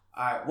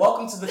Alright,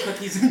 welcome to the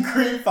Cookies and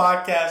Cream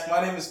podcast.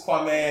 My name is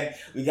Kwame and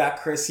we got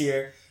Chris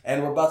here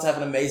and we're about to have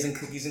an amazing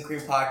Cookies and Cream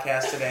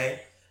podcast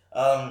today.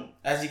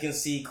 As you can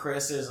see,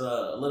 Chris is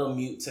a little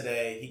mute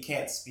today. He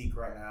can't speak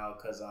right now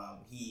because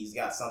he's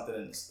got something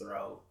in his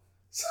throat.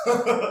 He's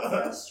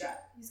got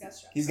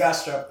strep. He's got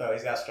strep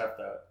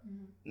throat.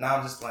 Mm-hmm. Nah,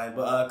 I'm just playing.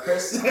 But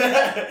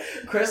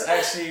Chris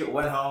actually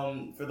went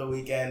home for the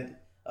weekend.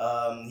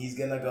 He's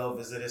gonna go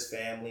visit his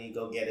family,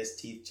 go get his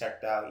teeth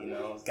checked out,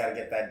 he's gotta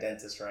get that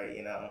dentist right,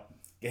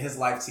 get his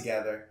life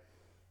together.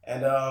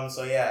 And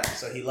so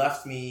he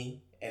left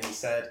me and he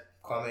said,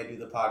 Kwame, do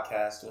the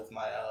podcast with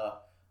my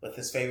with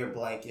his favorite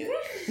blanket.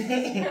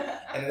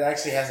 And it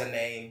actually has a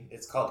name.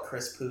 It's called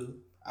Chris Poo.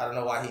 I don't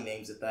know why he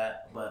names it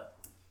that, but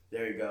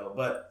there you go.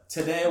 But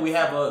today we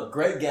have a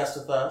great guest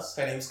with us.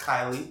 Her name's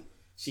Kylie.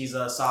 She's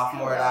a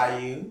sophomore at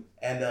IU,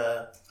 and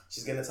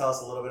she's going to tell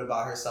us a little bit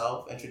about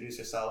herself, introduce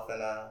herself,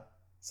 and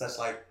such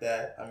like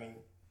that. I mean,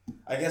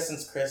 I guess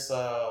since Chris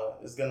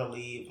is going to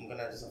leave, I'm going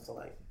to just have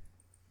to,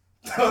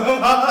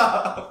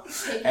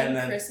 taking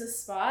Chris's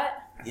spot?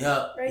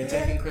 Yep, you're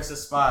taking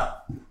Chris's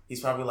spot.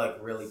 He's probably,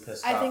 really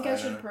pissed off. I think I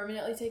should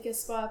permanently take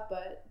his spot,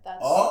 but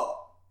that's...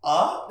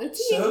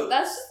 Shoot.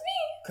 That's just me.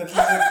 Cookies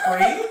and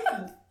cream?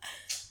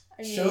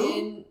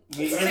 Shoot.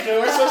 We're switching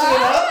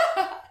it up?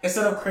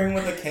 Instead of cream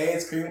with a K,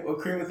 it's cream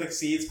with a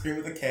C, it's cream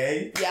with a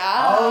K.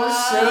 Yeah.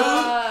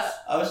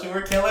 Oh, shoot,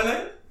 we're killing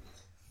it.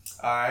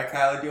 All right,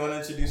 Kylie, do you want to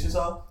introduce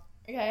yourself?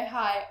 Okay,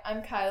 hi,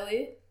 I'm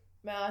Kylie.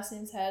 My last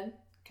name's Head.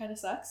 Kind of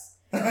sucks.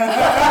 I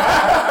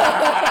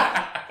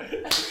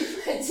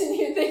didn't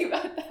even think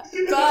about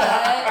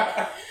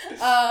that.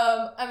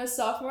 But I'm a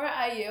sophomore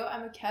at IU.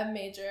 I'm a chem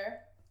major,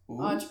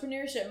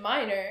 entrepreneurship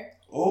minor,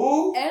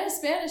 and a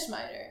Spanish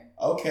minor.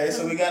 Okay,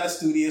 so we got a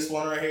studious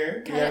one right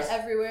here. Kind of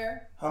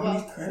everywhere. How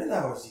many credit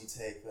hours do you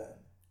take then?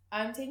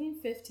 I'm taking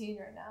 15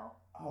 right now.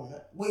 Oh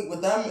man, wait,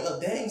 with them,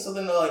 dang. So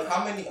then,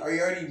 how many are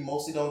you already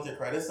mostly done with your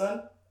credits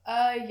then?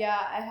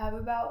 Yeah, I have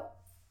about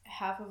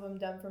half of them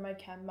done for my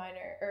chem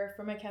minor or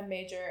for my chem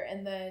major,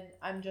 and then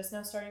I'm just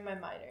now starting my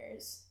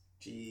minors.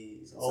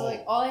 Jeez. So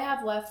all I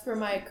have left for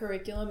my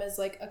curriculum is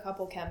a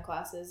couple chem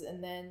classes,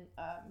 and then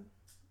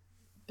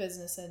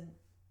business and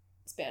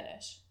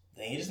Spanish.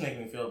 Dang, you just make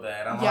me feel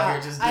bad. I'm out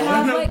here just doing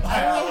I only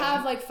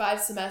have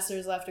 5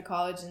 semesters left of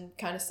college and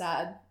kind of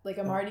sad.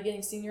 I'm already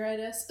getting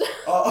senioritis.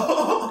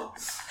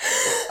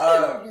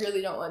 I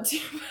really don't want to.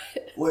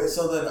 But... Wait,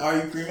 so then are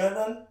you pre-med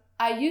then?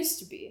 I used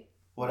to be.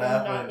 What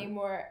happened? Not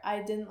anymore.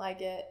 I didn't like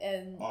it,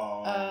 and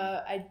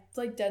I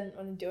didn't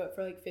want to do it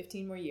for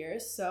 15 more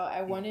years. So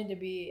I wanted to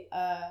be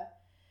a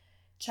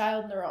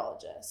child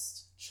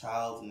neurologist.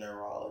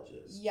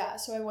 Yeah,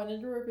 so I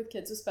wanted to work with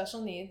kids with special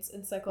needs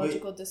and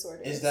psychological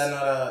disorders. Is that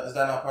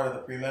not part of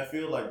the pre-med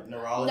field,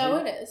 neurology? No,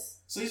 it is.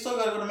 So you still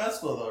gotta go to med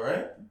school though,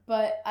 right?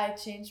 But I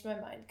changed my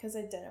mind because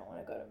I didn't want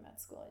to go to med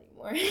school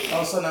anymore.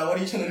 Oh, so now what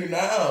are you trying to do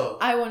now?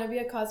 I want to be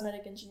a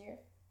cosmetic engineer.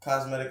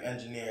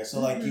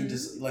 So you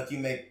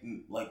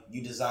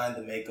you design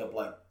the makeup,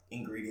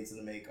 ingredients in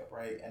the makeup,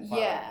 right? And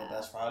find the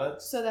best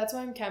products. So that's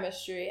why I'm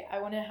chemistry. I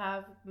want to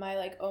have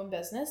my own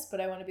business,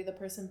 but I want to be the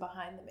person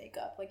behind the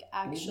makeup,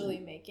 actually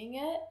making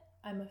it.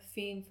 I'm a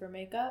fiend for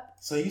makeup.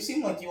 So you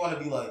seem like you want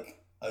to be a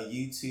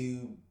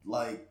YouTube,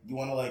 you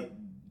want to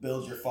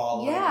build your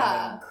following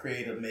and then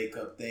create a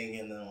makeup thing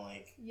and then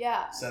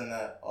send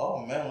that.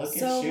 Oh man, look at you.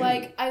 So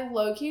I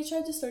low-key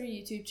tried to start a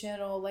YouTube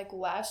channel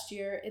last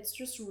year. It's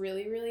just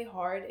really, really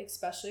hard,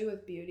 especially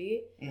with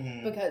beauty,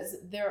 because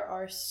there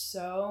are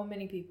so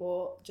many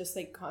people just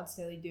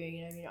constantly doing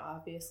it. I mean,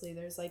 obviously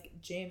there's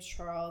James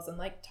Charles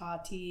and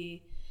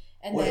Tati.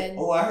 And then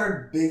I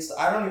heard big.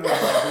 I don't even know.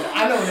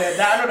 I know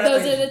that.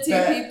 Those are the two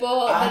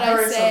people that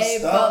I say,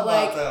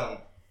 but them.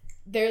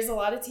 There's a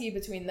lot of tea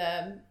between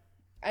them.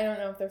 I don't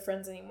know if they're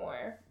friends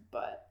anymore,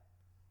 but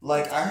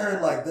I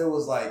heard there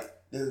was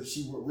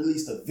she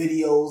released the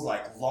videos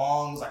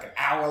long, it was an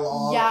hour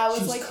long. Yeah,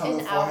 it was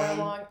an hour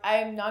long.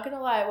 I'm not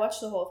gonna lie, I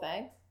watched the whole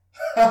thing.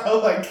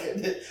 Oh my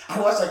goodness. I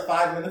watched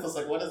 5 minutes. I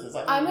was what is this?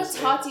 I'm a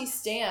Tati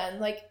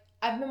stan.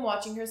 I've been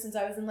watching her since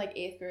I was in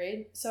 8th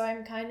grade, so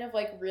I'm kind of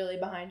really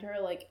behind her.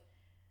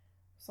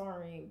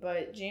 Sorry,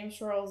 but James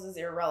Charles is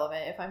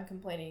irrelevant if I'm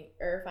complaining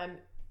or if I'm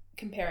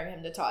comparing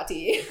him to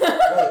Tati.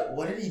 Wait,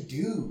 what did he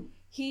do?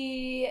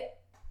 He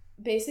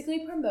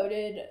basically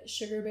promoted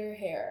Sugar Bear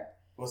Hair.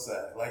 What's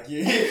that?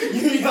 You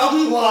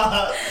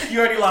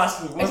already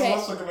lost me.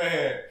 What's Sugar Bear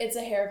Hair? It's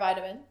a hair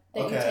vitamin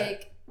that you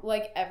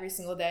take every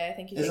single day. I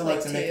think you take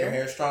to two. Make your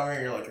hair stronger,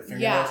 your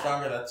fingernails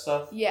stronger, that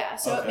stuff? Yeah,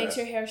 so it makes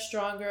your hair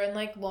stronger and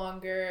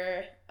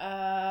longer.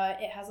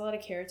 It has a lot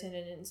of keratin in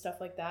it and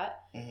stuff like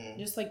that. Mm-hmm.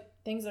 Just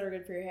things that are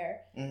good for your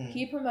hair. Mm-hmm.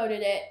 He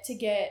promoted it to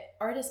get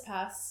artist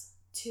pass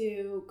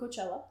to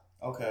Coachella.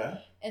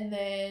 Okay. And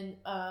then,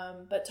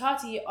 but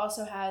Tati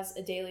also has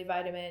a daily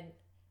vitamin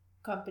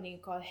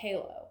company called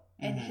Halo.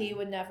 And he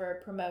would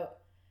never promote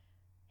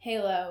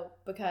Halo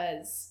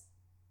because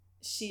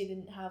she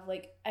didn't have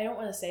I don't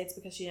want to say it's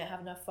because she didn't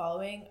have enough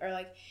following,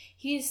 or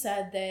he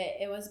said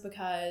that it was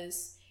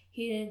because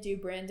he didn't do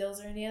brand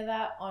deals or any of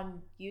that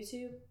on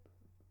YouTube,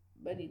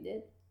 but he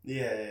did.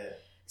 Yeah.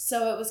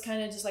 So it was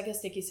kind of just like a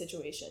sticky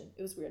situation.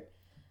 It was weird.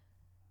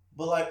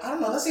 But like, I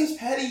don't know, that seems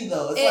petty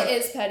though. It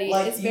is petty.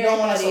 Like, it's you don't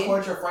want to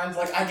support your friends.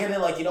 Like, I get it.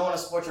 Like, you don't want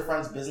to support your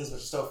friend's business, but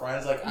you're still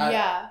friends. Like,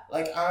 I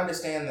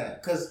understand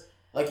that because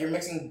like you're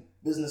mixing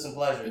business and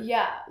pleasure.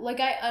 Yeah, like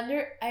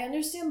I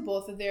understand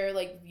both of their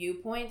like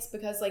viewpoints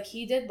because like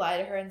he did lie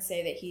to her and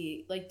say that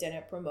he like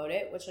didn't promote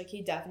it, which like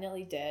he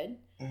definitely did.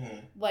 Mm-hmm.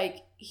 Like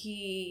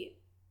he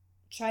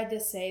tried to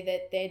say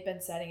that they'd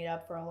been setting it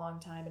up for a long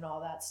time and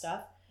all that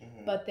stuff,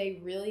 but they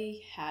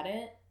really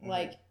hadn't.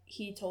 Like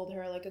he told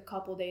her like a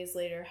couple days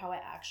later how it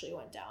actually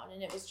went down,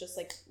 and it was just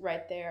like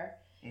right there.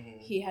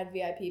 He had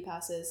VIP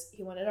passes.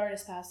 He wanted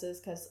artist passes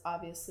because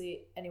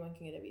obviously anyone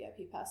can get a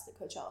VIP pass to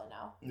Coachella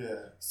now.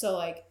 Yeah. So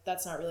like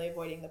that's not really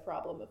avoiding the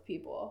problem of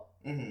people.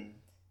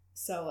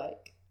 So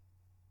like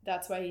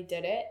that's why he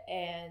did it,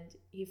 and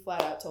he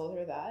flat out told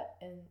her that.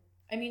 And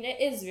I mean, it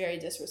is very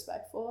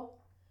disrespectful.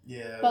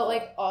 Yeah. But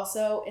like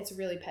also it's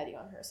really petty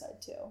on her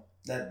side too.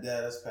 That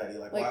is petty.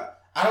 Like why?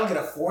 I don't get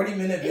a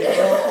 40-minute video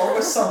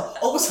over some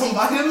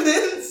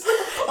vitamins,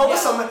 over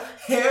some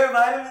hair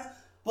vitamins.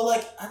 But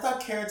like I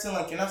thought keratin,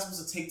 like you're not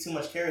supposed to take too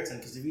much keratin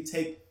because if you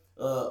take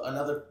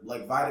another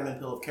like vitamin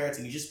pill of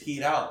keratin, you just pee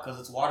it out because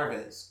it's water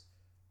based.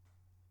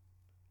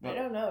 I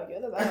don't know.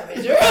 You're the bio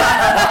major.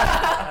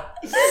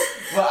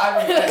 But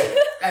I mean,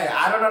 hey,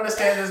 I don't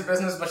understand this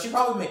business, but she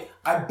probably made.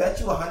 I bet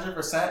you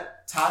 100%.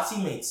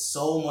 Tati made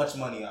so much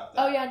money off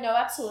that. Oh yeah, no,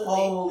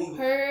 absolutely.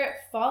 Her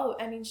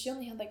I mean, she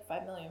only had like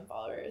 5 million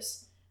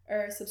followers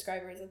or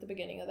subscribers at the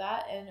beginning of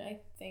that, and I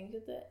think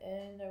at the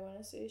end, I want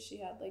to say she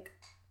had like,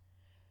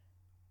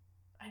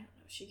 I don't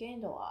know, she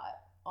gained a lot.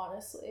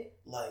 Honestly,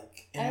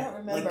 like I don't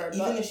remember, like,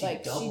 but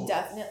like she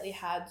definitely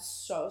had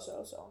so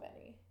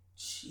many.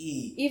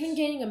 Gee. Even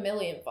gaining 1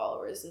 million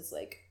followers is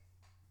like.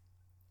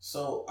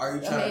 So are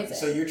you trying? Amazing.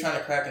 So you're trying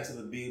to crack into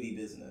the beauty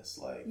business,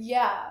 like?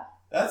 Yeah.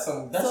 That's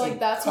so like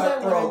that's what I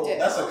want to do.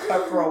 That's a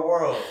cutthroat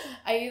world.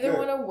 I either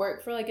want to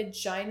work for like a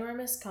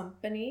ginormous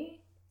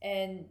company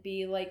and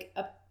be like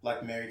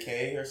Mary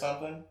Kay or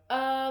something.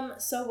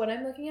 So what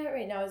I'm looking at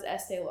right now is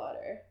Estee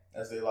Lauder.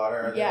 Estee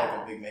Lauder, are they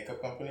like a big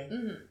makeup company?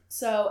 Mm-hmm.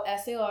 So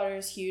Estee Lauder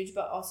is huge,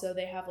 but also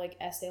they have like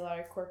Estee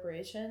Lauder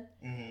Corporation,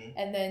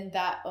 and then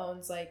that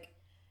owns like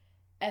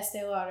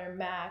Estee Lauder,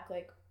 MAC,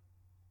 like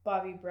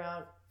Bobbi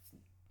Brown,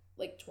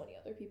 like 20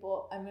 other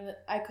people.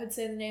 I could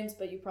say the names,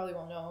 but you probably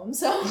won't know them,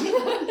 so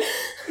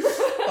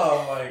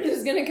oh my god,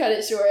 just gonna cut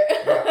it short.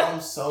 Bro,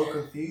 I'm so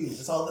confused.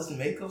 It's all this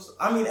makeup.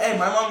 I mean, hey,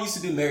 my mom used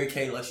to do Mary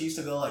Kay. Like she used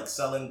to go like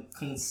selling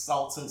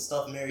consultant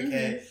stuff, Mary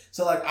Kay.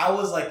 So like I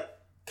was like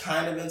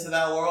kind of into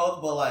that world,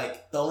 but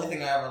like the only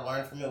thing I ever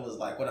learned from it was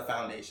like what a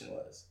foundation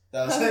was.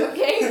 That was it.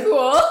 Okay,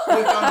 cool.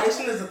 The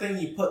foundation is the thing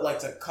you put like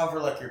to cover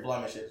like your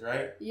blemishes,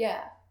 right?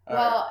 Yeah.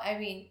 Well, I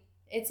mean,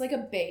 it's like a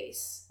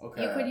base.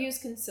 Okay. You could use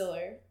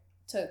concealer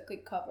to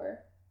like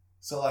cover.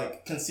 So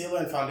like concealer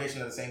and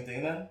foundation are the same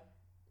thing then?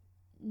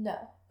 No.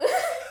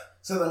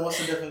 So then what's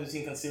the difference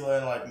between concealer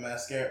and like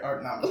mascara,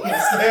 or not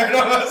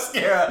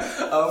mascara,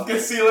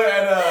 concealer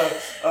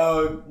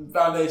and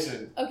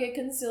foundation? Okay,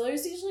 concealer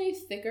is usually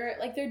thicker.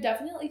 Like they're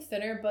definitely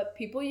thinner, but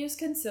people use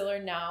concealer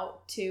now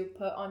to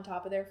put on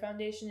top of their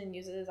foundation and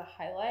use it as a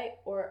highlight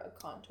or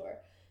a contour.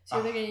 So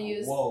you're either gonna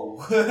use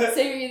so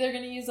you're either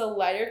gonna use a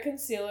lighter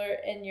concealer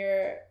in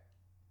your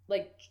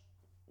like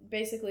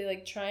basically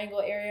like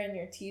triangle area in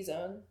your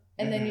T-zone,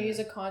 and then you use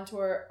a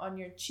contour on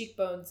your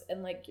cheekbones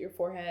and like your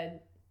forehead,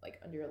 like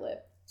under your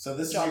lip. So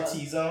this is your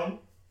T-zone,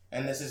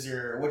 and this is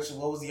your what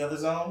was the other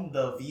zone?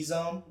 The V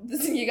zone.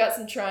 You got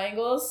some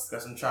triangles.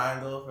 Got some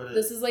triangle for the.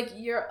 This is like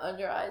your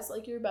under eyes,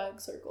 like your bag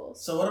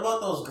circles. So what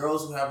about those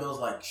girls who have those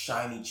like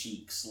shiny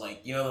cheeks,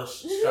 like you know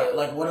those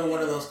like what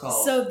are those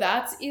called? So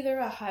that's either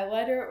a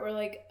highlighter or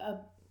like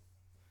a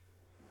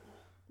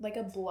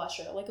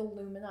blusher, like a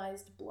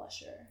luminized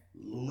blusher.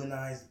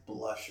 Luminized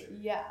blusher.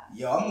 Yeah.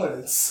 Yo, I'm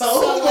learning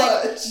so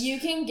much. Like, you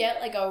can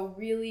get like a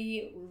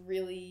really,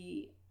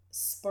 really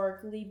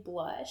sparkly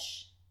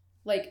blush.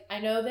 Like, I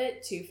know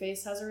that Too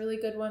Faced has a really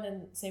good one,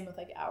 and same with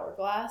like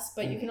Hourglass,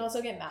 but you can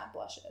also get matte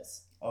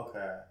blushes.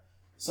 Okay.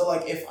 So,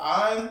 like, if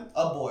I'm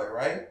a boy,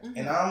 right,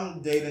 and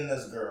I'm dating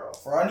this girl,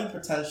 for any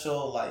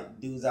potential, like,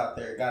 dudes out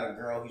there got a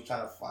girl who's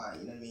trying to find,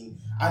 you know what I mean?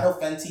 I know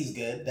Fenty's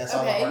good. That's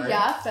all I heard.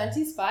 Yeah,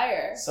 Fenty's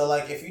fire. So,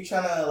 like, if you're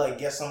trying to, like,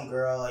 get some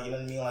girl, like, you know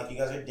what I mean? Like, you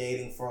guys are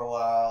dating for a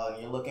while,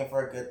 and you're looking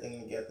for a good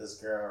thing to get this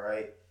girl,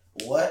 right?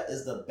 What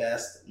is the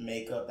best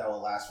makeup that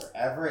will last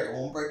forever? It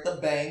won't break the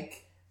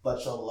bank,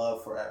 but you'll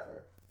love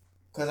forever.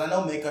 Because I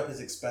know makeup is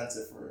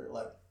expensive for,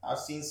 like, I've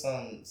seen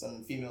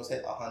some females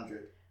hit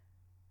 100.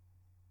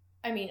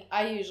 I mean,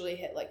 I usually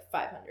hit like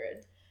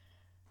 500.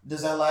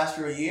 Does that last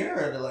you a year,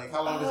 or like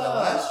how long does that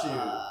last you?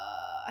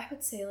 I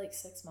would say like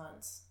 6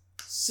 months.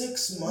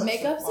 6 months.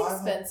 Makeup's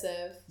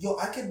expensive. Yo,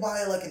 I could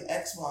buy like an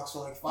Xbox for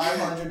like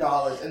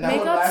 $500, and that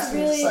would last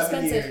me really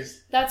 7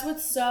 years. That's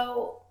what's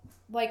so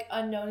like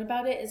unknown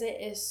about it is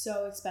it is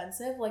so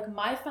expensive. Like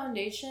my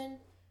foundation,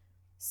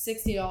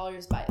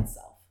 $60 by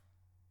itself.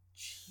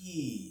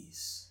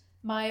 Jeez.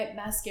 My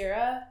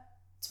mascara,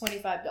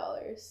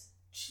 $25.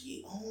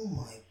 Gee, oh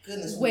my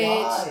goodness, Which,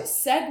 why?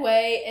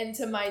 segue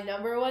into my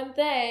number one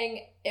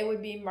thing, it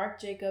would be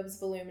Marc Jacobs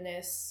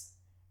Voluminous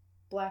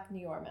Black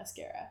Noir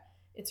Mascara.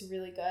 It's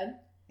really good.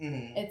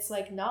 Mm-hmm. It's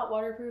like not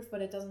waterproof,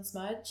 but it doesn't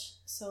smudge.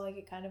 So like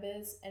it kind of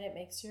is, and it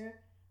makes your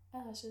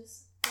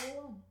eyelashes really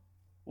long.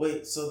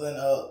 Wait, so then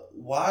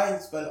why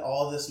spend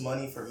all this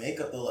money for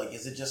makeup though? Like,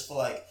 is it just for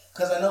like,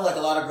 because I know like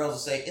a lot of girls will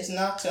say, it's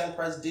not to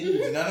impress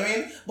dudes, you know what I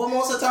mean? But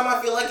most of the time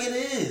I feel like it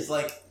is.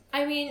 Like,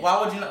 I mean, why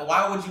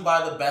would you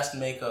buy the best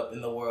makeup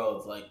in the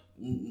world, like,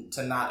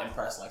 to not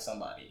impress like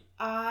somebody?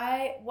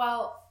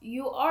 Well,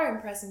 you are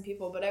impressing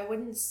people, but I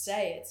wouldn't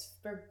say it's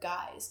for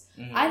guys.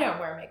 Mm-hmm. I don't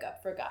wear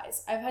makeup for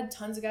guys. I've had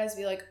tons of guys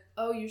be like,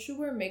 oh, you should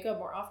wear makeup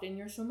more often.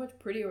 You're so much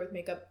prettier with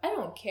makeup. I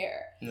don't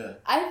care. Yeah.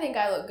 I think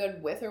I look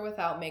good with or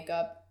without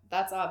makeup.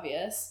 That's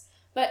obvious.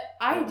 But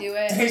I do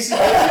it. Okay.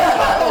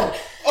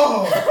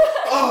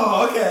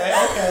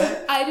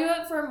 I do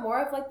it for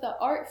more of like the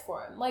art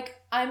form. Like,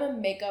 I'm a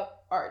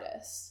makeup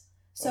artist.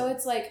 So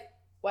it's like,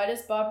 why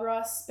does Bob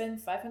Ross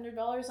spend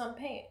 $500 on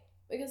paint?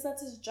 Because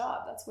that's his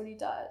job. That's what he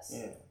does.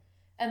 Yeah.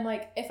 And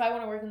like, if I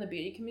want to work in the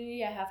beauty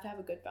community, I have to have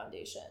a good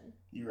foundation.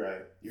 You're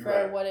right.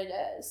 For what it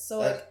is.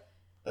 So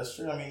that's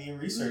true. I mean, you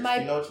research. You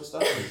know what your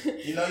stuff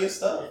is. You know your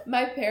stuff.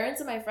 My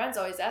parents and my friends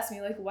always ask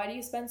me, like, why do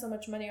you spend so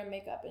much money on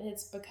makeup? And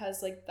it's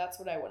because, like, that's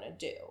what I want to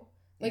do.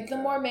 Like, the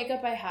more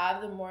makeup I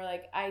have, the more,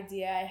 like,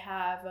 idea I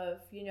have of,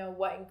 you know,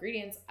 what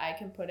ingredients I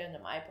can put into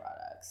my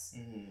products.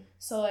 Mm-hmm.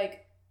 So,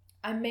 like,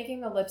 I'm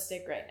making a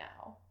lipstick right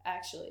now,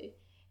 actually.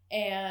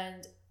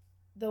 And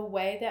the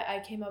way that I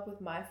came up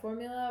with my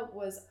formula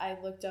was I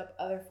looked up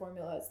other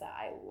formulas that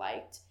I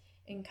liked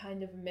and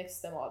kind of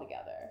mixed them all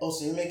together. Oh,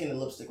 so you're making the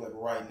lipstick like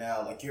right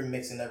now, like you're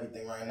mixing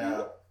everything right now.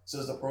 Mm-hmm. So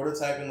is the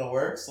prototype in the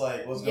works?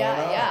 Like, what's going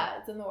on? Yeah,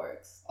 it's in the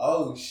works.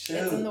 Oh shoot,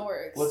 it's in the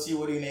works. What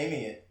are you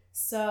naming it?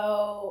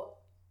 So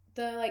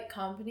the like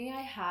company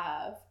I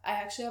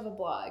actually have a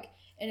blog,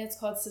 and it's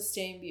called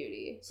Sustain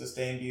Beauty.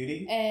 Sustain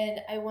Beauty. And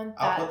I want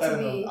that I'll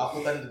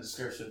put that in the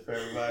description for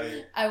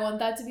everybody. I want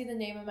that to be the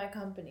name of my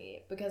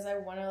company because I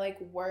want to like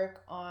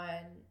work on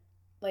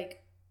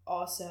like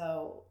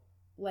also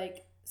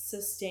like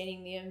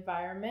sustaining the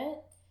environment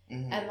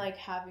mm-hmm. and like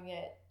having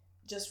it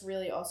just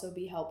really also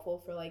be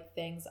helpful for like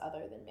things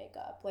other than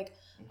makeup. Like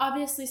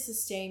obviously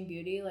sustain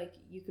beauty, like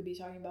you could be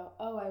talking about,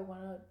 oh, I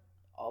want to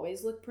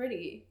always look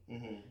pretty,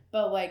 mm-hmm.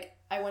 but like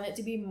I want it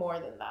to be more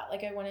than that.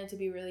 Like I want it to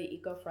be really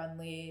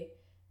eco-friendly,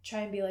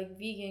 try and be like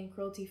vegan,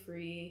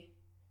 cruelty-free,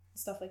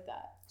 stuff like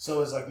that.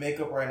 So is like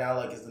makeup right now,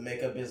 like is the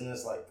makeup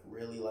business like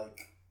really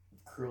like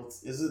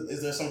cruelty?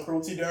 Is there some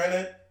cruelty during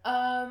it?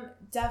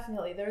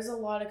 Definitely. There's a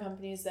lot of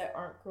companies that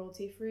aren't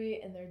cruelty free,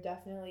 and there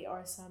definitely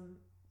are some,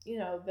 you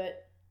know,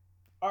 that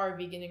are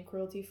vegan and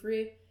cruelty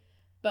free.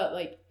 But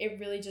like it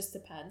really just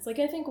depends. Like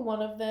I think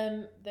one of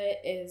them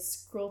that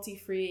is cruelty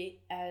free,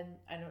 and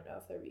I don't know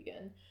if they're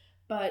vegan,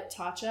 but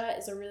Tatcha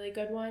is a really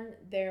good one.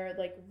 They're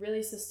like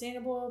really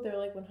sustainable. They're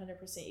like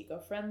 100%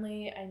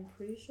 eco-friendly. I'm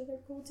pretty sure they're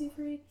cruelty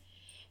free,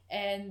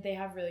 and they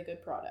have really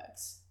good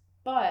products.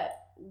 But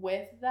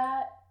with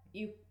that,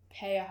 you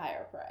pay a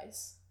higher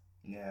price.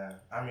 Yeah,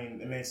 I mean,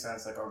 it makes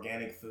sense. Like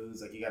organic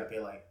foods, like you gotta pay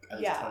like at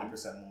least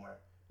 20% more.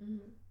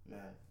 Mm-hmm.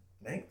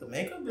 Man, the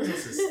makeup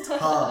business is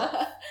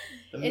tough.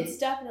 It's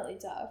definitely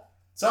tough.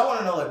 So I want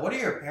to know, like, what do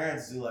your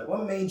parents do? Like,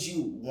 what made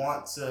you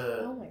want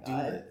to do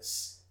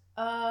this?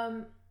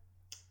 My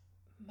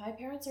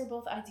parents are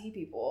both IT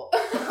people. So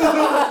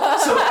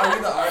are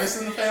you the artist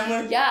in the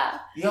family? Yeah.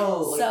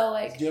 Yo, like, so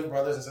like, do you have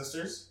brothers and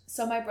sisters?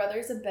 So my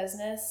brother's a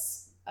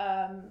business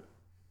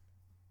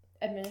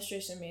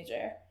administration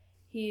major.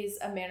 He's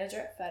a manager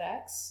at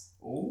FedEx.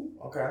 Ooh,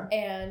 okay.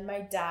 And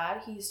my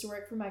dad, he used to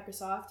work for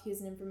Microsoft. He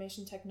has an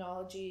information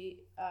technology,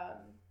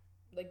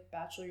 like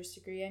bachelor's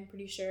degree, I'm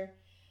pretty sure.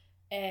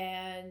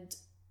 And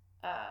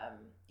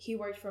he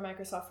worked for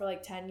Microsoft for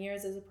like 10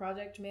 years as a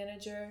project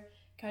manager,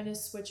 kind of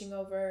switching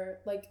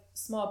over like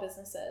small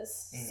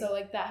businesses. Mm-hmm. So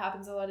like that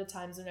happens a lot of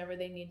times whenever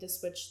they need to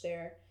switch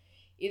their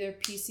either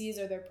PCs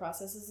or their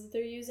processes that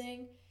they're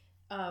using.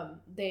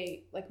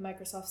 They like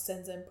Microsoft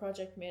sends in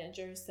project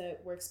managers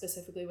that work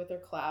specifically with their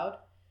cloud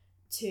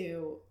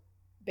to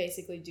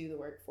basically do the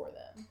work for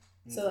them.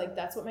 Mm-hmm. So like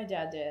that's what my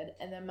dad did.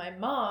 And then my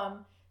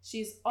mom,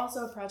 she's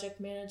also a project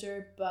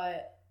manager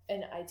but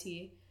in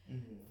IT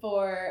mm-hmm.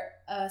 for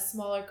a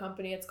smaller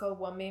company. It's called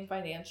One Main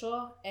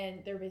Financial,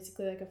 and they're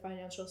basically like a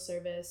financial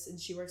service, and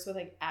she works with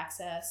like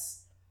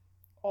Access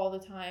all the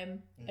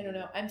time. Mm-hmm. I don't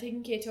know. I'm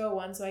taking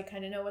K201, so I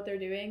kind of know what they're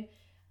doing.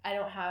 I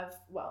don't have,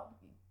 well,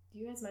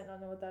 you guys might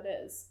not know what that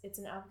is. It's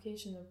an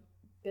application of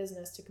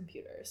business to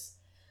computers.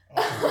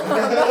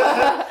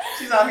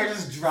 She's out here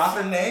just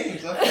dropping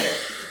names. Okay.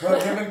 Bro,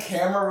 giving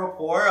camera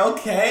rapport.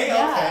 Okay.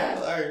 Yeah.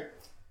 Okay. All right.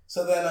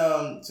 So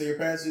then, so your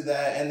parents do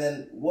that, and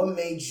then what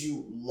made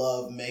you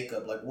love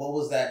makeup? Like, what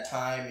was that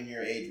time in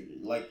your age,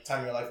 like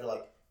time in your life, you're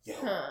like, yo,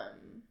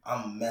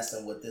 I'm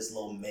messing with this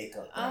little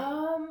makeup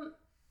thing?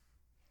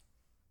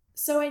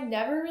 So I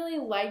never really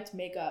liked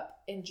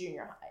makeup in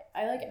junior high.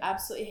 I like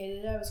absolutely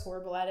hated it. I was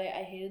horrible at it.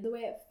 I hated the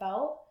way it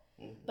felt.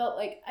 Mm-hmm. But,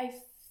 like, I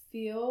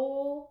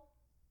feel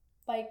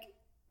like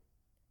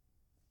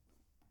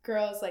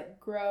girls, like,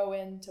 grow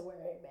into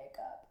wearing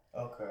makeup.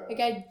 Okay. Like,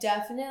 I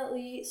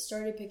definitely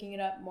started picking it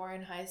up more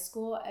in high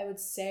school. I would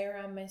say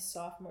around my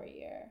sophomore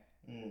year.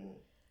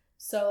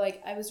 So,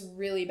 like, I was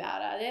really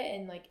bad at it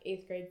in, like,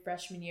 8th grade,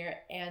 freshman year,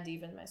 and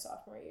even my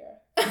sophomore year.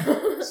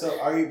 So,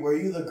 were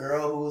you the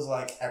girl who was,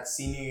 like, at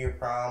senior year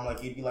prom,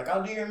 like, you'd be like,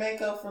 I'll do your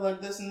makeup for, like,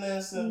 this and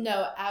this? And...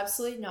 No,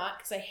 absolutely not,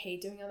 because I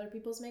hate doing other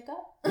people's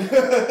makeup.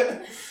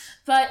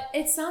 But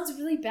it sounds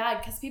really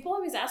bad, because people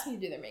always ask me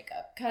to do their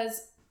makeup,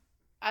 because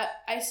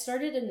I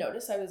started to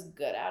notice I was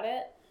good at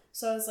it.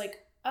 So I was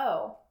like,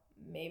 oh,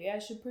 maybe I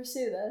should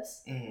pursue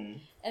this. Mm-hmm.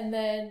 And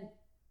then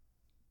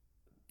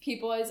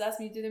people always ask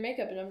me to do their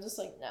makeup, and I'm just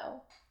like,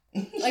 no.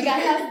 Like, I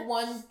have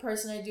one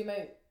person I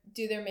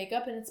do their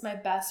makeup, and it's my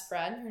best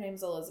friend. Her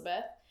name's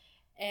Elizabeth.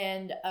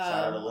 And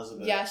shout out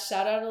Elizabeth. Yeah,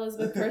 shout out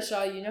Elizabeth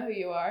Kershaw. You know who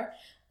you are.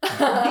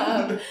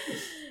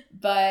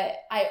 But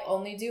I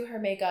only do her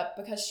makeup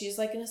because she's,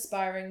 like, an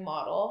aspiring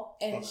model,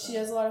 and she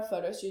does a lot of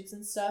photo shoots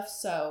and stuff.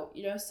 So,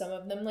 you know, some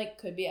of them, like,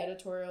 could be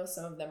editorial,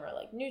 some of them are,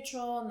 like,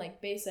 neutral and, like,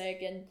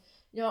 basic, and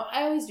you know,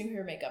 I always do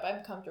her makeup.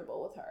 I'm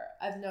comfortable with her.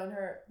 I've known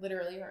her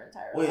literally her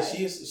entire life.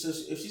 Wait,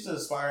 if she's an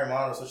aspiring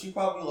model, so she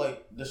probably,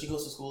 like, does she go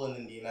to school in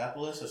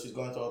Indianapolis? So she's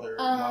going to other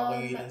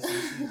modeling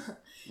agencies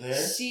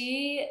there?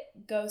 She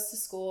goes to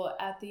school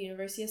at the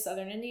University of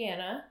Southern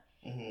Indiana,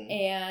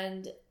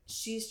 and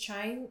she's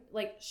trying,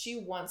 like, she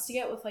wants to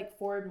get with, like,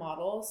 Ford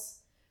Models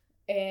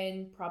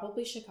in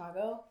probably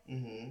Chicago.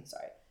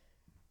 Sorry.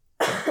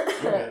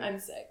 I'm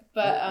sick.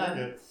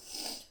 But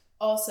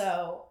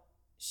also,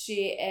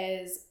 she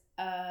is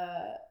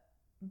a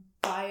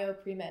bio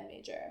pre-med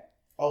major.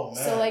 Oh,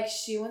 man. So, like,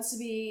 she wants to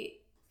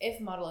be,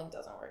 if modeling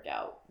doesn't work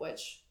out,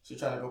 which... She's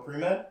trying to go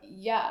pre-med?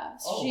 Yeah.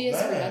 Oh, she is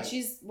man. pre-med.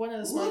 She's one of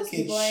the smartest Look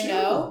at people I you.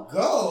 know.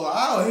 Go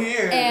out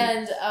here.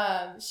 And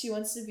she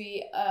wants to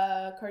be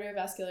a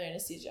cardiovascular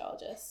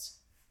anesthesiologist.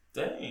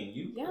 Dang,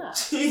 you... Yeah.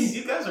 Jeez,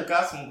 you guys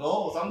got some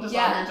goals. I'm just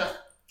out here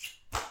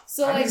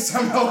So, I like, need to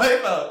start my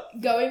life up.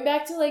 going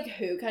back to, like,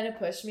 who kind of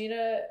pushed me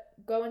to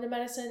go into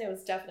medicine, it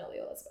was definitely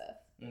Elizabeth.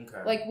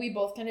 Okay. Like, we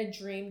both kind of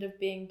dreamed of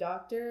being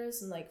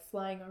doctors and, like,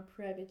 flying our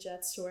private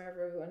jets to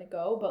wherever we want to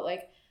go. But,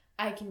 like,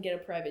 I can get a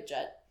private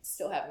jet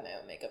still having my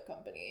own makeup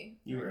company.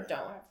 You right.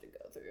 Don't have to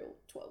go through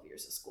 12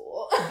 years of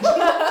school.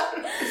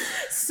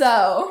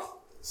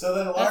 So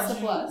then why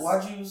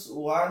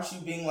aren't you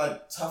being,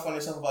 like, tough on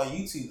yourself about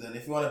YouTube then?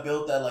 If you want to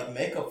build that, like,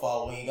 makeup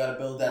following, you got to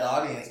build that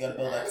audience, you got to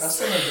build that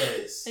customer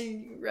base.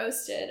 And you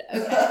roasted.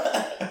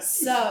 Okay.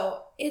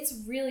 So it's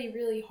really,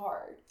 really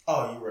hard.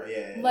 Oh, you're right.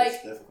 Yeah, like,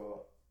 it's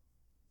difficult.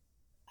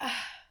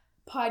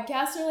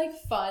 Podcasts are, like,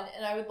 fun,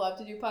 and I would love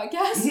to do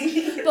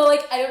podcasts. But,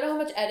 like, I don't know how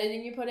much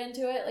editing you put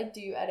into it. Like,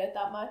 do you edit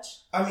that much?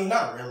 I mean,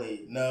 not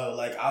really. No,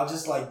 like, I'll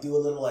just, like, do a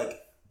little, like,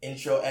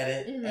 intro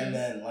edit, and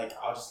then, like,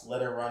 I'll just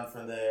let it run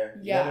from there.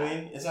 You know what I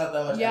mean? It's not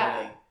that much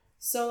editing.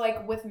 So,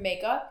 like, with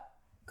makeup,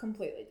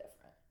 completely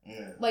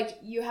different. Like,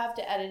 you have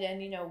to edit in,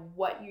 you know,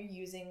 what you're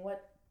using,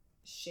 what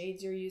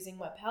shades you're using,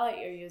 what palette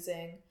you're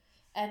using.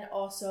 And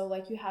also,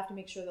 like, you have to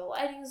make sure the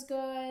lighting's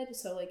good.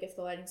 So, like, if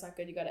the lighting's not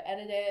good, you gotta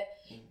edit it.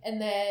 And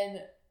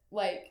then,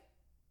 like,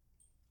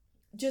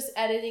 just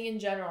editing in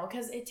general.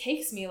 Because it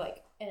takes me,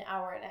 like, an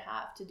hour and a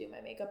half to do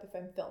my makeup if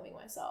I'm filming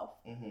myself.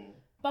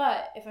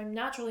 But if I'm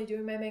naturally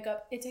doing my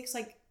makeup, it takes,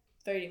 like,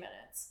 30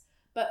 minutes.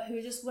 But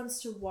who just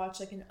wants to watch,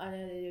 like, an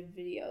unedited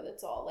video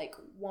that's all, like,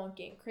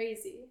 wonky and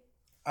crazy?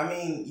 I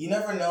mean, you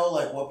never know,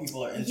 like, what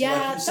people are into. Yeah,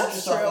 like, you set that's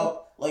yourself true.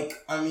 up. Like,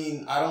 I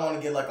mean, I don't want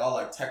to get, like, all,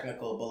 like,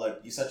 technical, but, like,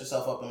 you set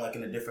yourself up in, like,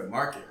 in a different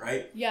market,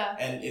 right? Yeah.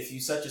 And if you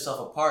set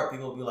yourself apart,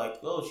 people will be like,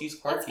 oh, she's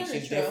quirky,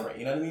 she's different.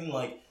 You know what I mean?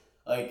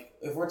 Like,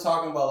 if we're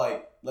talking about,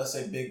 like, let's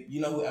say big,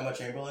 you know who Emma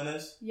Chamberlain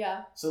is?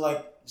 Yeah. So,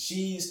 like,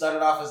 she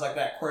started off as, like,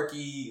 that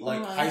quirky,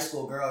 like, high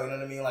school girl, you know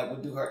what I mean? Like,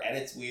 would do her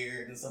edits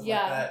weird and stuff like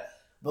that.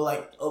 But,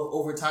 like,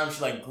 over time, she,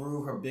 like,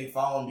 grew her big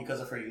following because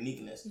of her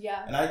uniqueness.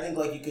 Yeah. And I think,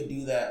 like, you could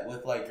do that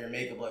with, like, your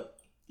makeup. Like,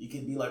 you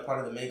could be, like, part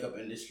of the makeup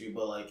industry,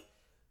 but, like,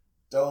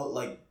 don't,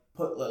 like,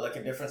 put, like,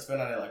 a different spin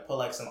on it. Like, put,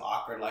 like, some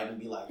awkward lighting and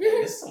be like,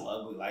 hey, this is some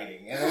ugly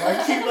lighting. And then,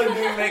 like, keep, like,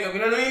 doing makeup. You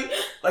know what I mean?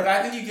 Like,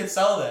 I think you could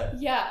sell that.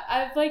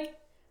 Yeah.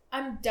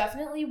 I'm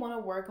definitely want to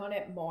work on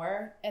it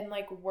more and,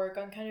 like, work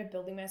on kind of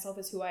building myself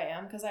as who I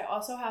am. Because I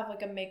also have,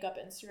 like, a makeup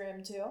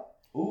Instagram, too.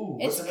 Ooh,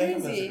 what's the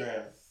makeup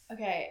Instagram?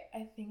 Okay,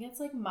 I think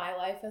it's, like, My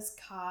Life as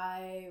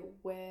Kai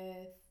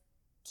with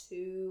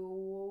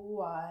 2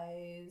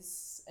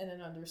 Y's and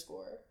an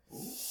underscore. Ooh.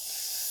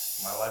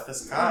 My Life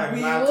is Kai.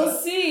 We will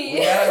see. We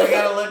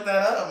gotta look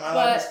that up. My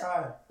Life is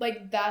Kai.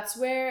 Like, that's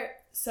where...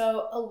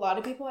 So, a lot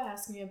of people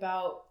ask me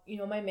about, you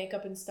know, my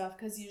makeup and stuff.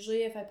 Because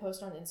usually if I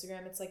post on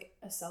Instagram, it's, like,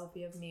 a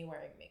selfie of me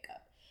wearing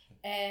makeup.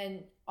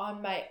 And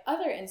on my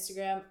other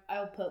Instagram,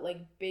 I'll put, like,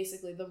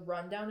 basically the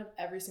rundown of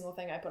every single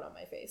thing I put on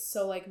my face.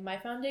 So, like, my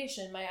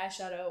foundation, my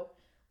eyeshadow,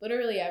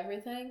 literally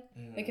everything.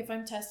 Like, if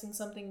I'm testing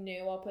something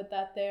new, I'll put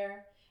that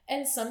there.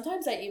 And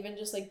sometimes I even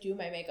just like do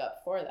my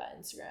makeup for that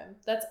Instagram.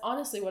 That's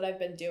honestly what I've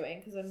been doing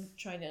because I'm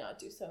trying to not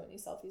do so many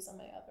selfies on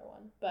my other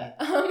one. But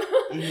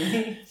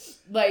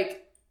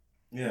like,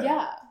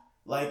 yeah.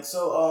 Like,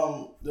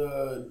 so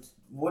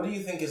what do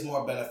you think is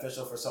more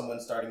beneficial for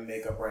someone starting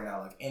makeup right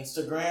now, like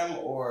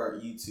Instagram or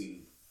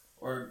YouTube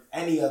or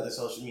any other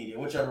social media,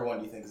 whichever one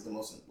do you think is the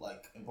most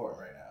like important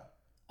right now?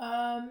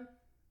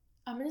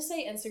 I'm gonna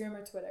say Instagram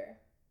or Twitter.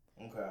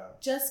 Okay.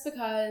 Just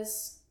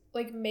because.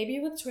 Like, maybe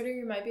with Twitter,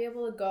 you might be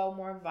able to go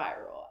more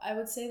viral. I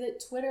would say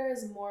that Twitter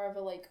is more of a,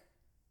 like...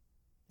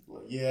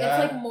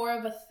 Yeah. It's, like, more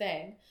of a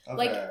thing. Okay.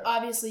 Like,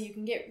 obviously, you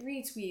can get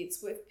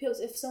retweets.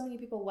 If so many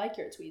people like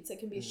your tweets, it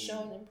can be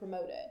shown and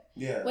promoted.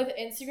 Yeah. With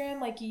Instagram,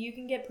 like, you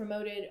can get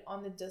promoted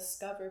on the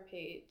Discover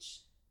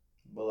page.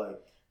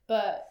 But...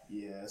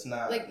 Yeah, it's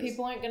not... Like,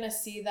 people aren't going to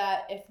see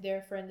that if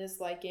their friend is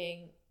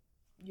liking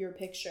your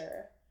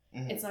picture.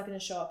 It's not going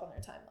to show up on their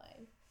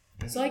timeline.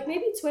 So, like,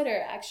 maybe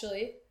Twitter,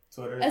 actually...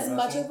 Twitter as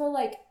much of a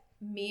like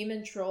meme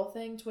and troll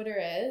thing Twitter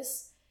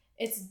is,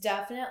 it's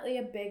definitely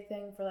a big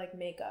thing for like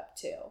makeup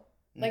too.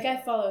 Like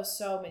I follow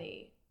so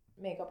many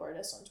makeup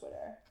artists on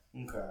Twitter.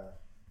 Okay.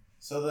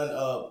 So then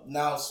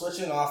now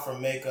switching off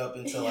from makeup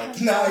into like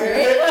we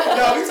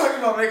talking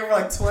about makeup for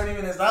like 20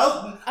 minutes.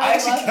 I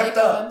actually kept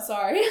up. I'm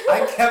sorry.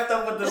 I kept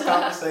up with this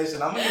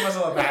conversation. I'm gonna give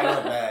myself a pat on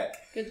the back.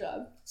 Good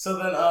job. So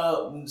then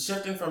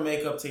shifting from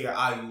makeup to your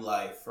IU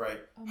life, right?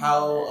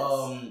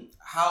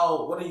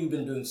 What have you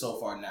been doing so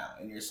far now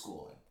in your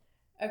schooling?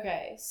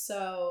 Okay,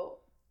 so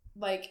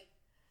like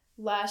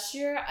last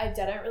year I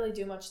didn't really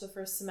do much the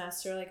first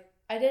semester. Like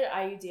I did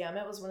IUDM,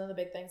 it was one of the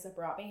big things that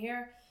brought me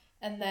here.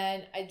 And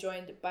then I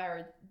joined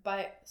biology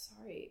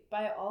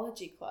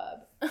club.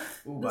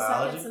 Ooh, the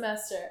biology? second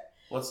semester.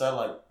 What's that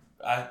like?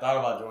 I thought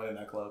about joining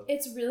that club.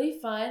 It's really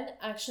fun.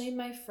 Actually,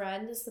 my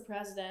friend is the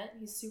president.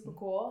 He's super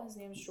cool. His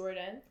name's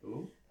Jordan.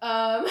 Ooh.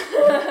 All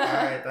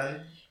right,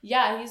 then.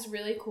 Yeah, he's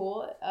really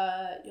cool.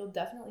 You'll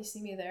definitely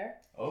see me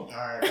there. Oh, all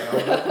right.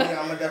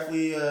 I'm gonna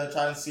definitely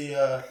try and see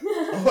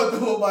what the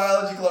whole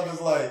biology club is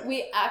like.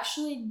 We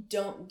actually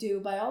don't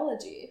do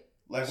biology.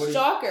 Like what?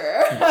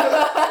 Shocker.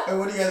 Hey,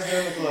 what do you guys do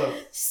in the club?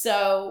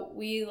 So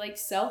we like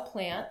sell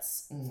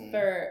plants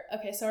for.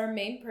 Okay, so our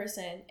main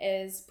person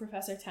is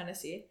Professor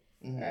Tennessee.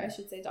 Or I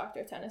should say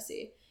Dr.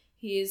 Tennessee.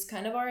 He's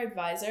kind of our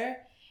advisor,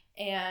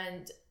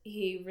 and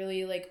he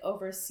really like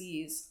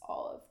oversees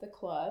all of the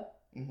club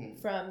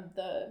from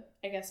the,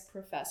 I guess,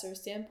 professor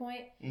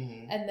standpoint.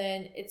 And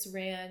then it's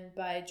ran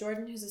by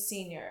Jordan, who's a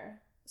senior.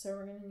 So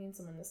we're going to need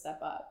someone to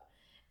step up.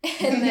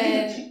 And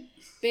then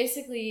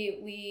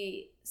basically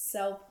we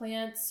sell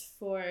plants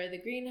for the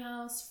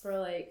greenhouse for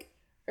like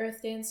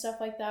Earth Day and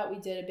stuff like that. We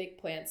did a big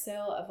plant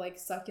sale of like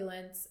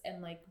succulents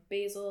and like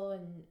basil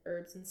and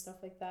herbs and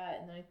stuff like that.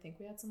 And then I think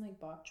we had some like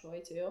bok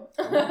choy too.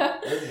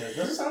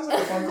 This sounds like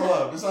a fun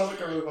club. This sounds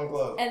like a really fun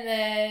club. And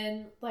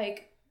then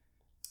like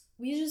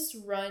we just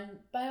run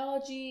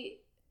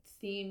biology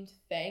themed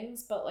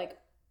things, but like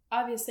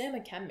obviously I'm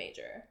a chem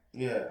major.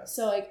 Yeah.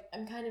 So like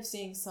I'm kind of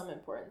seeing some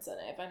importance in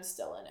it if I'm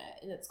still in it,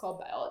 and it's called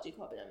biology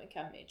club and I'm a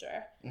chem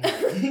major.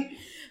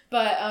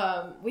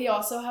 But we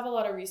also have a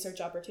lot of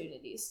research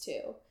opportunities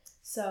too.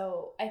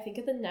 So I think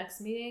at the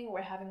next meeting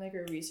we're having like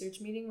a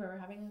research meeting where we're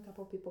having a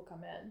couple people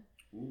come in.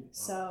 Ooh,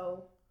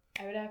 so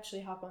I would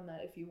actually hop on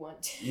that if you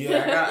want to.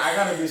 Yeah, I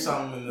gotta do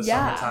something in the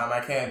summertime. I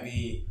can't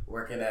be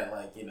working at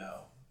like, you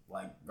know,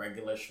 like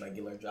regular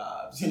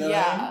jobs. You know what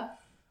I mean?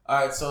 All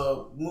right,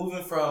 so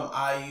moving from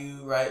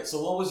IU, right?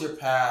 So what was your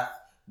path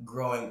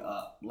growing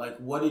up? Like,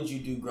 what did you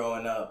do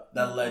growing up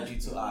that led you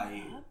to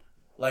IU?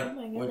 Like, oh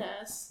my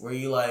goodness. Were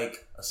you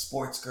like a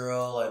sports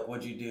girl? Like,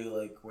 what'd you do?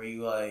 Like, were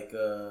you like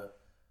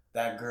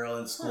that girl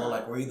in school?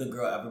 Like, were you the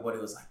girl everybody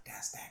was like,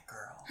 that's that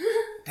girl.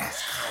 That's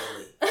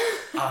Kylie.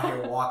 Out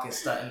here walking,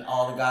 stunting.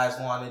 All the guys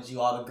wanted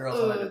you. All the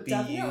girls wanted to be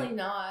definitely you. Definitely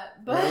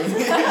not. But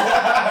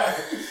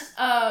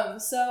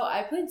so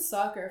I played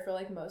soccer for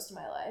like most of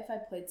my life. I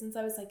played since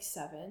I was like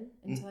 7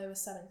 until I was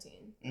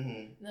 17.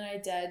 And then I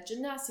did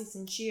gymnastics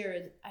and cheer,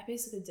 and I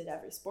basically did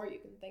every sport you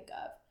can think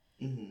of.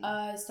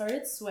 I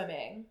started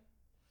swimming,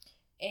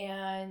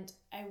 and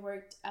I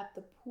worked at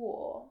the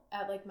pool,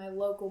 at like my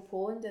local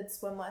pool, and did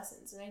swim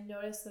lessons. And I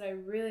noticed that I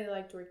really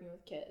liked working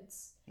with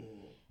kids.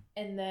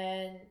 And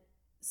then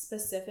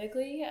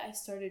specifically, I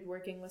started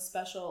working with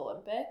Special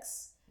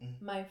Olympics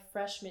my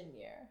freshman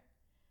year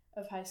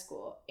of high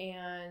school.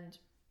 And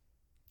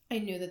I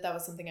knew that that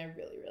was something I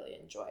really, really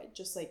enjoyed.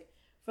 Just like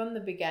from the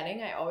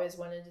beginning, I always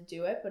wanted to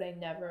do it, but I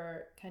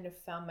never kind of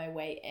found my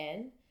way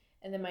in.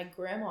 And then my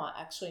grandma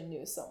actually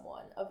knew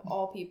someone, of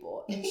all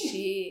people, and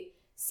she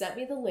sent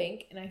me the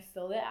link and I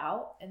filled it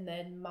out. And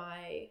then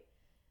my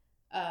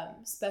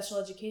special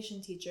education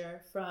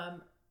teacher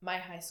from my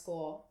high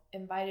school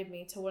invited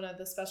me to one of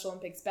the Special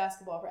Olympics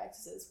basketball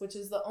practices, which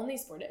is the only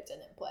sport I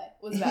didn't play,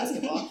 was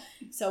basketball.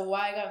 So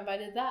why I got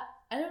invited to that,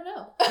 I don't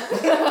know.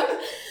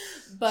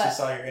 But she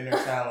saw your inner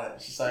talent.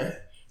 She saw your...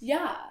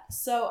 Yeah.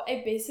 So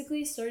I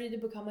basically started to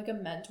become like a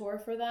mentor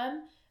for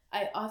them.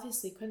 I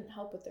obviously couldn't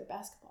help with their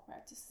basketball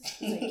practices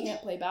because I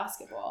can't play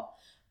basketball.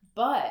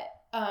 But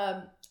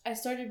I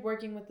started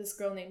working with this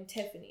girl named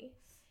Tiffany,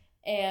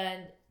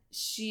 and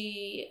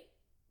she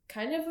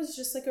kind of was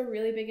just like a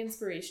really big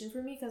inspiration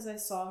for me because I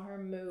saw her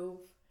move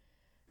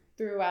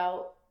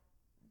throughout,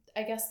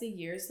 I guess, the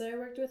years that I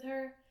worked with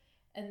her.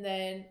 And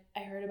then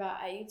I heard about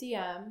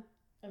IUDM.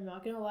 I'm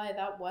not gonna lie,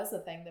 that was the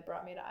thing that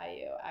brought me to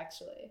IU,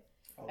 actually.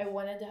 Oh. I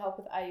wanted to help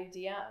with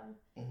IUDM.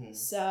 Mm-hmm.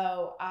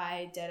 So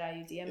I did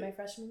IUDM my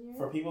freshman year.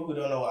 For people who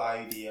don't know what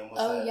IUDM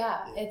was,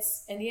 yeah.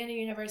 It's Indiana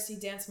University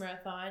Dance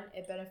Marathon.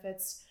 It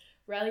benefits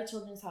Riley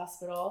Children's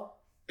Hospital.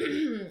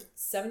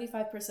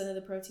 75% of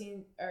the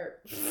protein.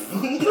 Protein.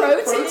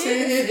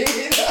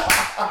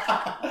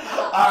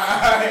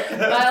 Alright.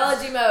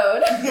 Biology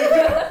mode.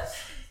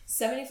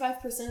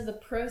 75% of the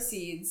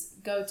proceeds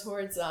go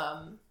towards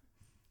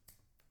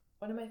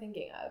what am I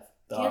thinking of?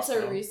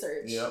 Cancer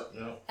research. Yep.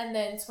 And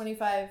then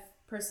 25%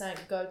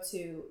 go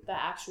to the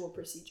actual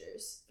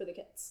procedures for the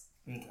kids.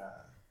 Okay.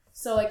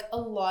 So like a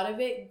lot of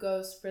it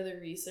goes for the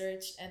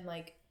research and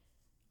like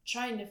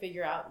trying to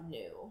figure out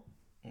new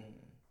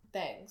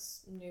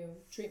things, new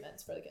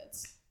treatments for the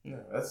kids.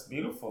 Yeah, that's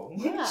beautiful.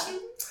 Yeah.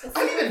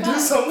 I need to do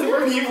something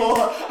for people.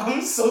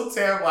 I'm so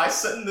terrible. I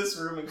sit in this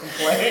room and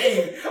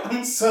complain.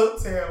 I'm so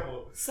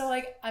terrible. So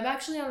like I'm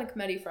actually on a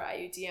committee for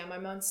IUDM.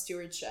 I'm on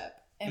stewardship.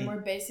 And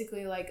we're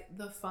basically like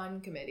the fun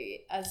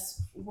committee,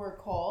 as we're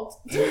called.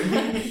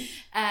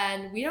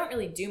 And we don't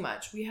really do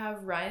much. We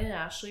have Ryan and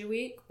Ashley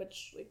week,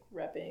 which like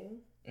repping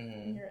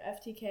your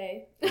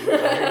FTK.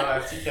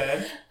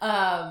 FTK.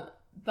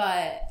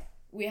 But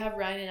we have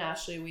Ryan and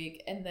Ashley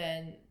week, and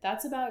then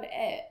that's about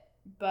it.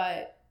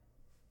 But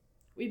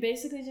we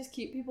basically just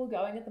keep people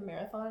going at the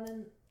marathon,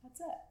 and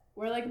that's it.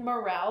 We're like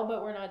morale,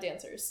 but we're not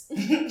dancers.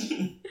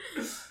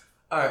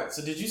 All right.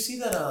 So did you see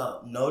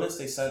that notice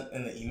they sent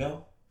in the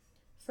email?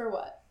 For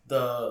what?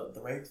 The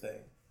rape thing.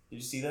 Did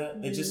you see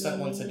that? They just sent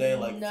one today,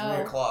 like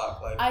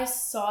 3:00. Like I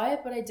saw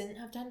it, but I didn't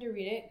have time to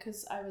read it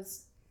because I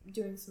was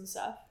doing some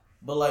stuff.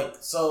 But like,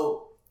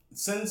 so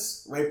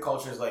since rape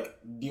culture is like,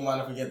 do you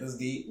mind if we get this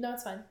deep? No,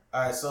 it's fine.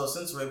 All right. So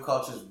since rape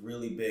culture is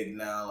really big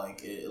now,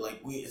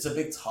 it's a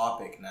big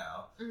topic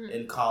now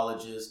in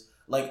colleges.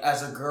 Like,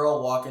 as a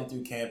girl walking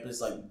through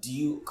campus, like, do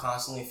you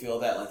constantly feel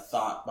that like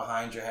thought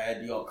behind your head?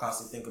 Do you all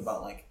constantly think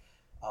about like,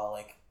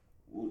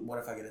 what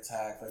if I get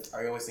attacked? Like,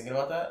 are you always thinking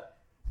about that?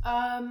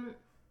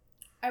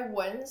 I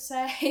wouldn't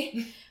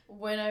say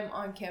when I'm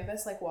on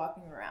campus, like,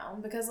 walking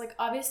around. Because, like,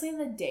 obviously in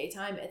the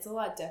daytime, it's a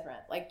lot different.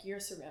 Like, you're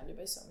surrounded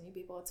by so many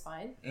people, it's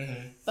fine.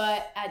 Mm-hmm.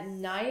 But at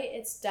night,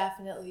 it's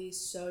definitely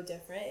so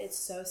different. It's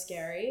so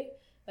scary.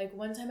 Like,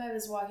 one time I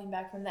was walking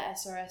back from the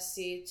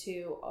SRSC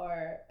to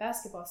our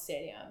basketball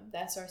stadium. The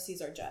SRC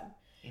is our gym.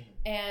 Mm-hmm.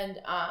 And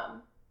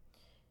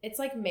it's,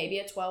 like, maybe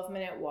a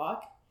 12-minute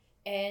walk.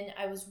 And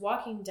I was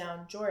walking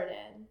down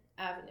Jordan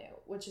Avenue,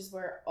 which is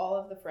where all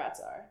of the frats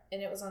are. And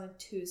it was on a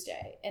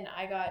Tuesday. And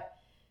I got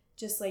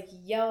just like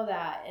yelled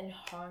at and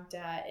honked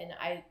at. And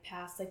I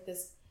passed like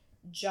this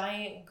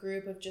giant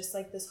group of just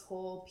like this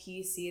whole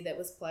PC that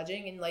was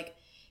pledging. And like,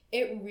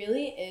 it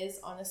really is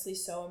honestly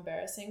so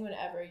embarrassing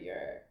whenever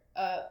you're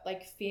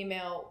like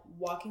female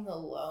walking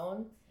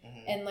alone.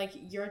 Mm-hmm. And like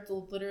you're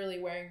literally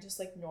wearing just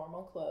like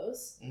normal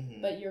clothes.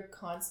 Mm-hmm. But you're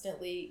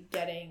constantly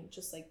getting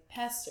just like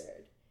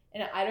pestered.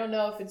 And I don't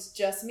know if it's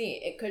just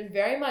me. It could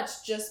very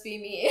much just be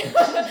me.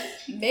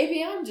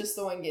 Maybe I'm just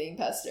the one getting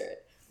pestered.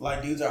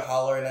 Like, dudes are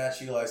hollering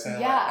at you, like,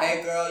 saying, like,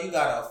 hey, girl, you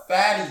got a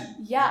fatty.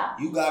 Yeah.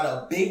 You got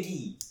a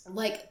biggie.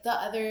 Like, the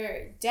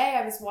other day,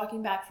 I was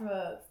walking back from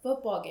a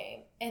football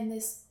game, and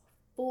this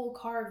full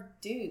car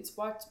of dudes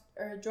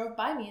drove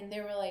by me, and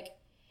they were like,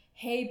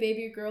 hey,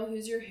 baby girl,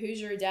 who's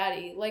your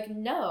daddy? Like,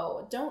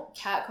 no, don't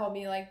catcall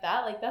me like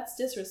that. Like, that's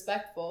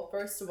disrespectful,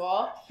 first of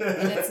all.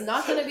 And it's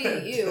not going to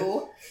be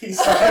you. He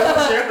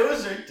said,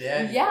 who's your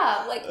daddy?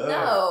 Yeah, like,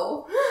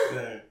 no.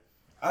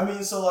 I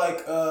mean, so,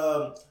 like,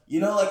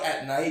 like,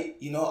 at night,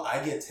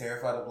 I get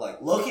terrified of,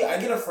 like, low-key,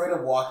 I get afraid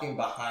of walking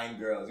behind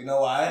girls. You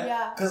know why?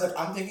 Yeah. Because, like,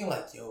 I'm thinking,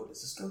 like, yo,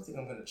 does this girl think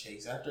I'm going to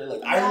chase after her?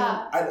 Like,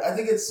 yeah. I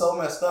think it's so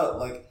messed up.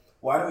 Like,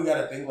 why do we got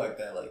to think like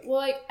that? Like,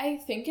 well, like, I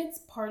think it's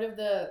part of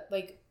the,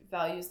 like,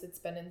 values that's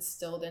been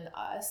instilled in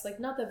us, like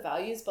not the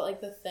values but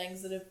like the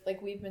things that have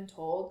like we've been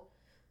told,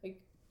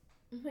 like,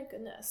 oh my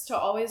goodness, to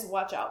always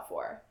watch out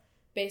for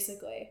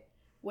basically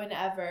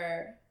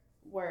whenever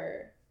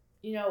we're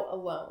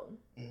alone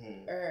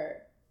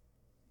or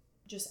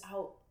just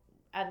out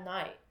at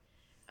night.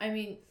 I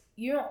mean,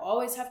 you don't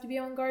always have to be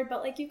on guard,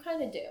 but like you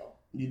kind of do.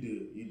 You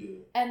do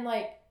and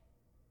like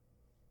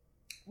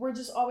we're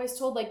just always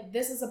told like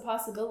this is a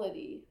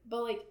possibility,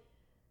 but like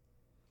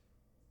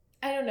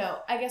I don't know.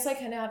 I guess I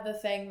kind of have the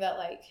thing that,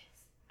 like,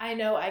 I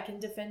know I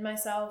can defend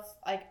myself.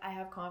 Like, I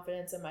have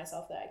confidence in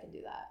myself that I can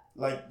do that.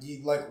 Like,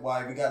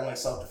 why? We got, like,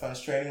 self-defense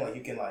training? Like,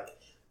 you can, like,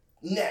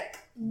 neck,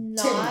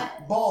 not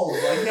titty,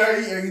 balls. Like, are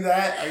you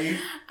that? Are you?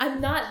 I'm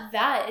not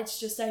that. It's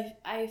just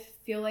I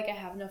feel like I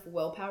have enough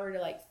willpower to,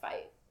 like,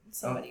 fight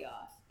somebody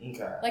off.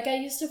 Okay. Like, I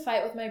used to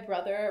fight with my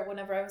brother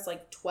whenever I was,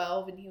 like,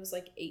 12 and he was,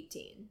 like,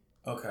 18.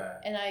 Okay.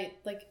 And I,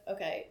 like,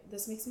 okay,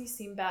 this makes me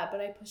seem bad,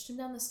 but I pushed him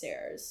down the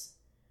stairs.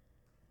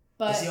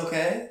 But is he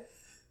okay?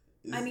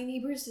 I mean, he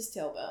bruised his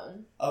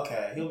tailbone.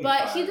 Okay, he'll be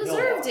but fine. He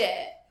deserved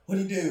it. What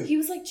did he do? He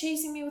was like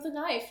chasing me with a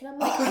knife, and I'm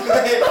like,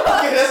 okay,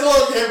 that's a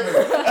little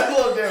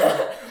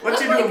different. What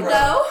you doing, bro?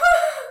 No.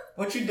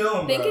 What you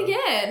doing, bro? Think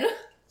again.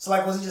 So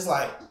like, was he just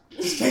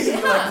chasing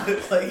me like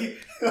this? Like,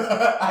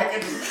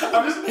 I'm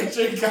just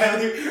picturing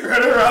Kylie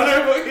running around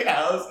her fucking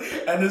house,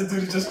 and this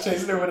dude just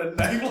chasing her with a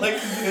knife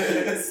like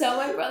this. So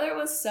my brother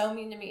was so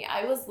mean to me.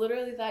 I was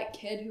literally that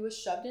kid who was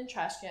shoved in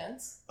trash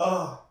cans.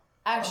 Oh.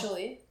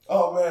 Actually.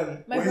 Oh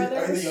man. My brother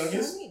are you was the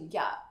youngest? so mean.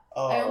 Yeah.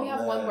 Oh, I only have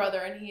man. one brother,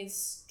 and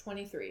he's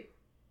 23.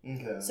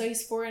 Okay. So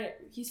he's 4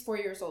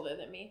 years older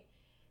than me.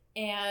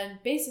 And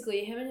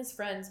basically, him and his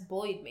friends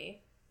bullied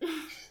me.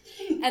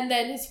 And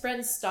then his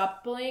friends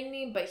stopped bullying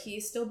me, but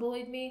he still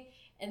bullied me.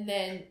 And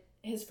then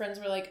his friends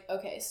were like,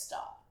 okay,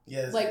 stop.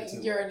 Yeah, like,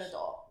 you're an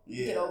adult.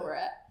 Yeah. Get over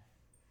it.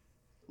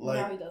 Like,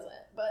 now he doesn't,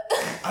 but...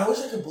 I wish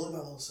I could bully my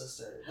little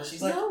sister. But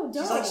she's like... No,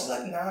 don't. She's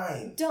like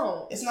 9.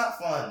 Don't. It's not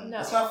fun.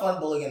 No. It's not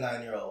fun bullying a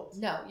 9-year-old.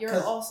 No, you're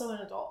also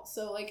an adult.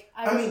 So, like,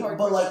 I would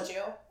hardcore judge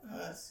you.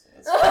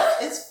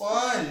 It's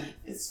fun.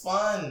 It's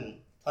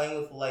fun.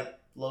 Playing with, like,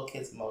 little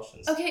kids'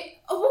 emotions.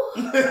 Okay. Oh.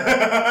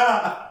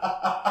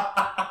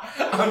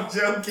 I'm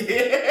joking.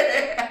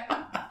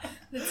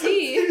 The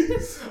tea.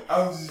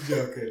 I'm just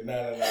joking.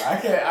 No.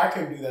 I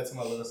couldn't do that to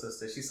my little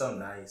sister. She's so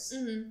nice.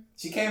 Mm-hmm.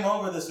 She came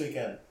over this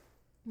weekend.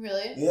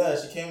 Really? Yeah,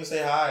 she came to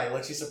say hi.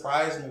 Like, she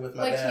surprised me with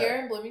my dad. Like here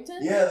in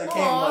Bloomington? Yeah, they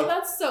came. Oh,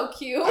 that's so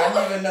cute. I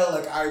didn't even know.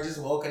 Like, I just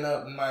woken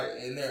up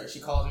in there.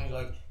 She calls me. She's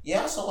like,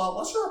 "Yeah, so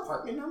what's your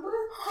apartment number?"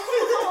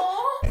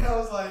 And I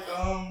was like,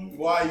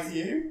 "Why are you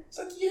here?" It's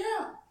like,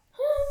 "Yeah."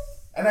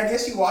 And I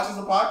guess she watches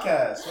the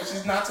podcast, which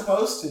she's not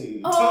supposed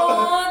to.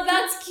 Oh,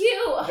 that's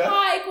cute.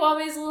 Hi,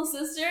 Kwame's little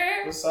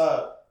sister. What's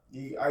up?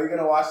 Are you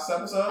gonna watch this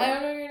episode? I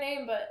don't know your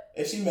name, but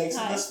if she makes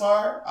it this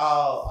far,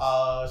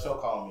 she'll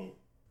call me.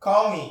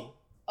 Call me.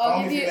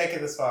 Call me if you make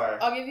it this far.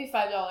 I'll give you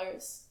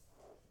 $5.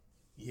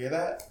 You hear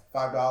that?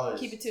 $5.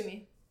 Keep it to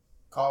me.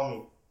 Call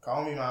me.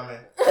 Call me, mommy.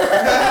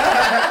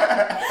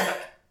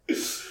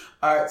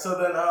 Alright, so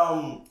then,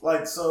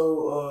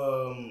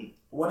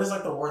 what is,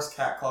 like, the worst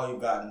cat call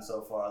you've gotten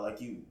so far? Like,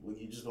 you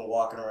just been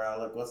walking around.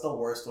 Like, what's the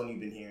worst one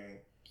you've been hearing?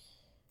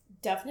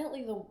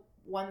 Definitely the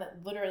one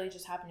that literally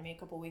just happened to me a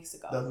couple weeks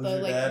ago.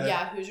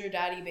 Who's your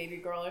daddy, baby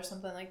girl, or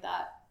something like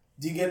that.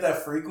 Do you get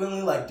that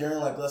frequently? Like, during,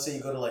 like, let's say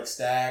you go to, like,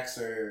 Stacks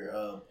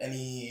or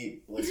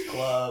any, like,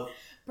 club?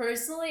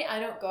 Personally, I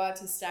don't go out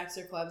to Stacks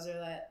or clubs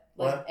or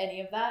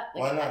any of that.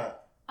 Like, why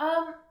not?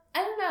 I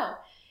don't know.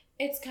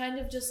 It's kind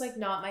of just, like,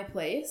 not my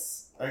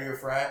place. Are you a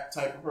frat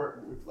type of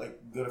person? Like,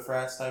 go to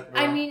frats type of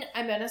girl? I mean,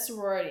 I'm in a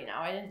sorority now.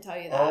 I didn't tell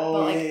you that.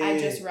 But, like, I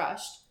just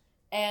rushed.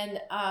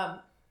 And,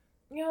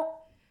 you know,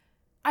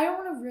 I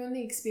don't want to ruin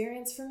the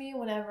experience for me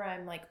whenever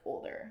I'm, like,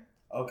 older.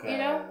 Okay, you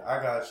know?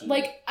 I got you.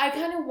 Like, I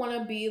kind of want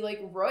to be, like,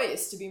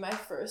 Royce to be my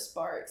first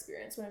bar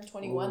experience when I'm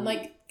 21. Ooh.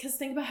 Like, because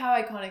think about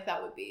how iconic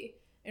that would be.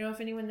 I don't know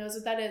if anyone knows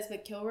what that is,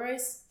 but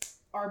Kilroy's,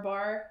 our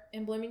bar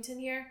in Bloomington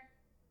here.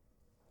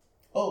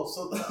 Oh,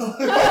 so...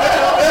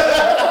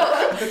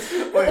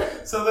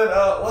 Wait, so then,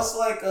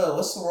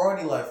 what's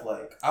sorority life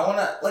like? I want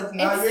to, like,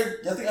 now I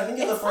think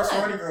you're the first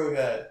sorority girl we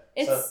had.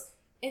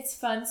 It's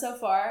fun so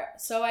far.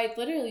 So I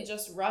literally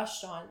just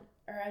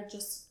I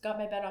just got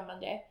my bed on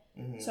Monday.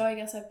 Mm-hmm. So I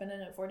guess I've been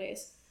in it 4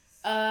 days.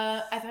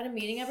 I've had a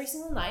meeting every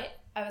single night.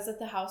 I was at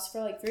the house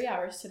for like 3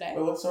 hours today.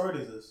 Wait, what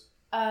sorority is this?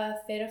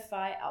 Theta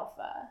Phi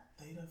Alpha.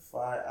 Theta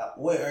Phi Alpha.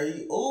 Wait, are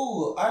you...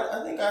 Ooh,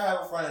 I think I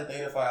have a friend in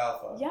Theta Phi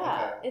Alpha.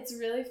 Yeah, okay. It's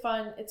really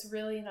fun. It's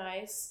really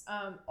nice.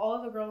 All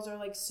of the girls are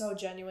like so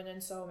genuine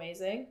and so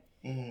amazing.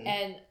 Mm-hmm.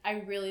 And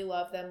I really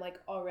love them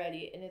like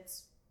already. And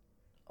it's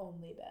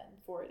only been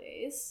 4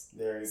 days.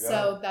 There you go.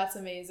 So that's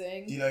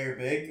amazing. Do you know you're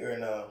big or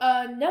no?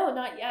 No,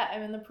 not yet.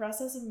 I'm in the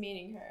process of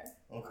meeting her.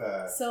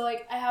 Okay. So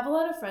like I have a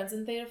lot of friends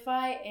in Theta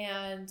Phi,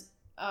 and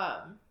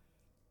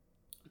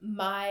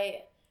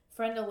my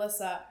friend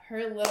Alyssa,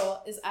 her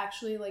little is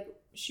actually like,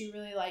 she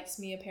really likes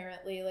me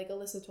apparently. Like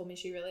Alyssa told me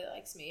she really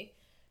likes me.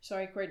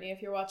 Sorry, Courtney,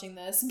 if you're watching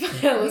this, but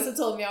Alyssa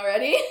told me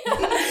already.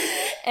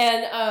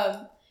 And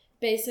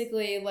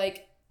basically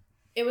like,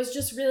 it was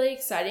just really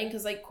exciting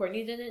because, like,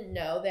 Courtney didn't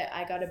know that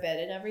I got a bed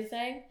and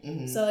everything.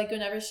 Mm-hmm. So, like,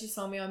 whenever she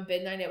saw me on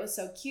bid night, it was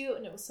so cute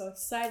and it was so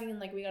exciting. And,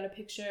 like, we got a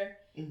picture.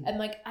 Mm-hmm. And,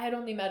 like, I had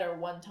only met her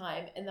one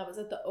time. And that was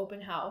at the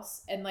open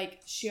house. And, like,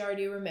 she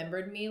already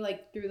remembered me,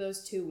 like, through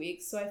those 2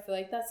 weeks. So I feel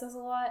like that says a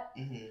lot.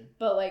 Mm-hmm.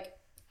 But, like,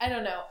 I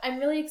don't know. I'm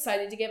really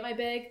excited to get my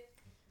big.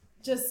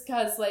 Just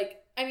because,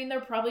 like, I mean,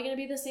 they're probably going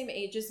to be the same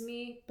age as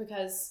me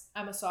because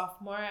I'm a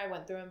sophomore. I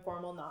went through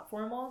informal, not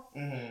formal.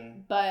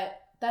 Mm-hmm. But...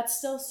 that's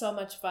still so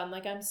much fun.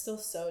 Like, I'm still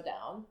so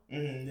down.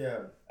 Mm-hmm,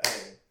 yeah.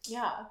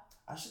 Yeah.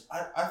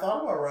 I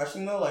thought about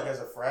rushing, though, like, as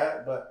a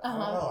frat, but I don't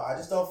know. I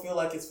just don't feel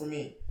like it's for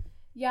me.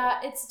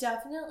 Yeah, it's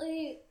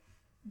definitely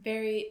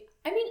very...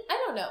 I mean,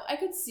 I don't know. I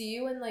could see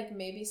you in, like,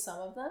 maybe some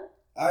of them.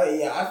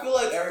 I feel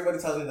like everybody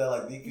tells me that,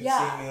 like, you could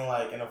see me,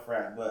 like, in a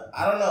frat. But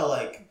I don't know,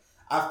 like,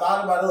 I've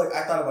thought about it. Like,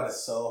 I thought about it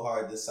so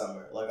hard this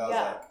summer. Like, I was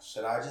like,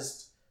 should I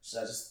just should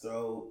I just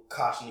throw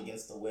caution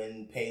against the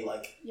wind, pay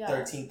like Yeah.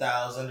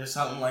 $13,000 or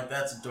something like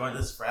that to join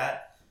this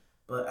frat?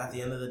 But at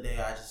the end of the day,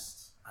 I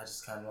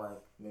just kind of like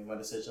made my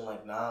decision.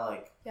 Like, nah,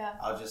 like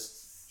I'll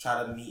just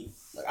try to meet.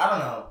 Like, I don't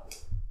know.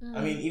 Mm-hmm.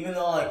 I mean, even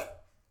though like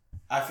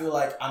I feel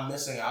like I'm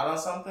missing out on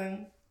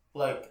something,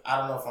 like I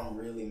don't know if I'm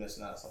really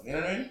missing out on something. You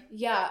know what I mean?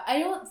 Yeah, I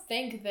don't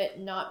think that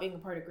not being a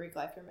part of Greek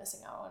life, you're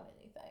missing out on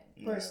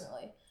anything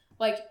personally.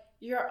 Like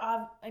you're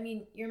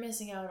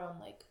missing out on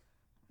like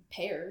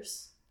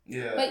pairs.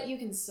 Yeah. But you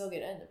can still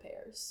get into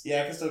pairs.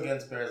 Yeah, I can still get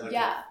into pairs. Like,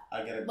 yeah.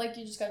 I get it. Like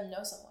you just gotta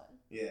know someone.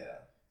 Yeah.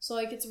 So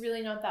like it's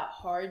really not that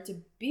hard to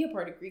be a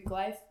part of Greek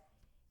life,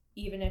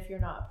 even if you're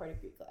not a part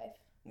of Greek life.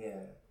 Yeah.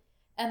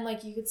 And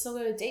like you could still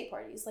go to date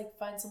parties. Like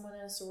find someone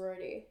in a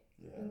sorority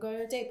and go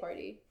to a date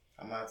party.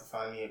 I'm gonna have to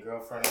find me a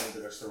girlfriend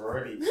in a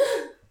sorority.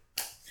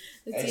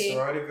 Hey,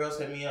 sorority girls,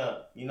 hit me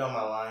up. You know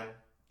my line.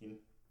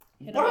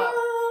 Hit them up.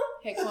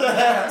 Hey, come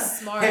on,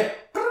 smart.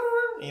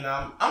 You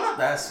know, I'm not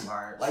that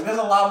smart. Like, there's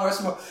a lot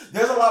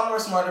more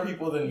smarter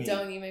people than me.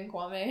 Don't even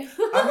Kwame.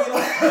 I mean,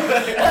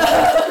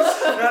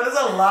 like, no,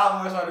 there's a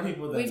lot more smarter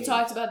people than me. We've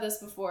talked about this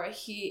before.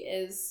 He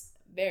is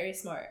very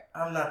smart.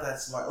 I'm not that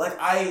smart. Like,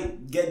 I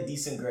get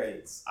decent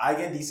grades.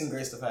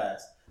 To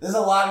pass. There's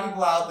a lot of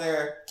people out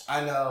there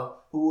I know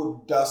who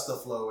will dust the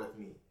floor with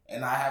me.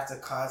 And I have to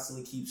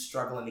constantly keep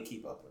struggling to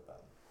keep up with them.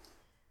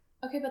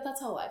 Okay, but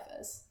that's how life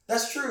is.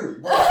 That's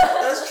true.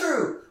 That's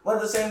true. But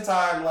at the same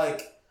time,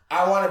 like,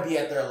 I want to be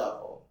at their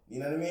level. You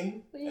know what I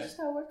mean? But you just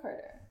gotta work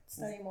harder.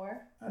 Study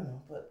more. I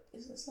know, but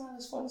it's not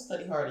as fun to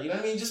study harder. You know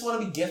what I mean? You just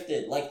want to be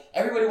gifted. Like,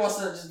 everybody wants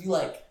to just be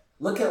like,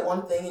 look at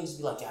one thing and just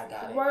be like, yeah, I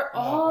got it. We're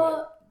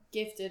all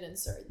gifted in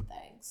certain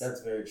things.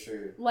 That's very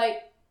true.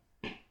 Like,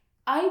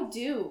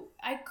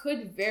 I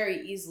could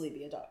very easily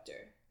be a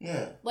doctor.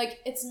 Yeah. Like,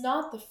 it's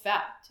not the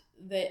fact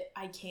that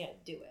I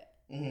can't do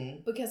it. Mm-hmm.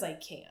 Because I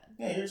can.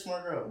 Yeah, you're a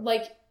smart girl.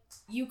 Like,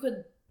 you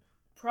could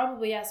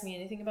probably ask me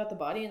anything about the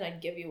body and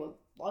I'd give you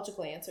a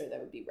logical answer that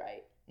would be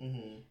right.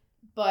 Mm-hmm.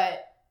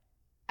 But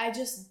I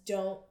just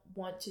don't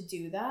want to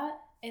do that.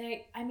 And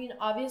I mean,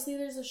 obviously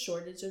there's a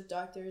shortage of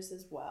doctors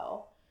as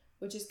well,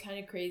 which is kind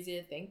of crazy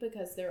to think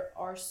because there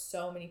are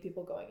so many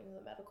people going into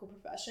the medical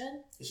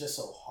profession. It's just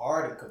so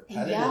hard and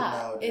competitive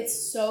nowadays.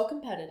 It's so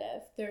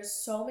competitive. There's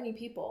so many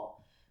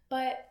people.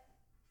 But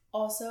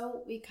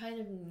also, we kind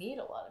of need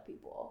a lot of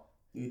people.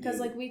 Because,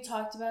 like, we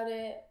talked about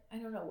it, I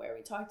don't know where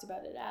we talked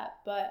about it at,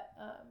 but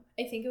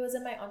I think it was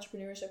in my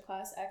entrepreneurship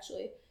class,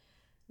 actually.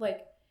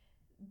 Like,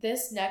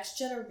 this next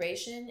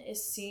generation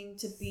is seen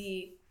to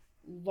be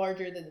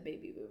larger than the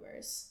baby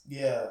boomers.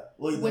 Yeah.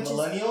 Wait, the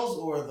millennials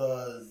or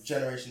the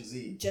Generation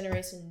Z?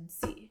 Generation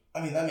Z.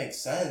 I mean, that makes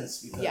sense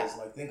because,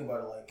 like, think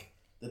about it, like,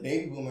 the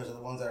baby boomers are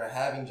the ones that are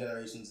having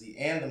Generation Z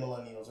and the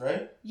millennials,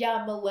 right?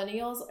 Yeah,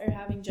 millennials are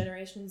having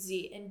Generation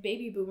Z, and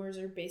baby boomers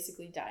are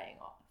basically dying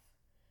off.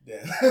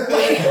 Yeah.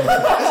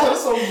 That sounds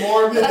so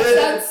morbid.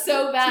 That sounds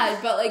so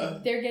bad, but,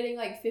 like, they're getting,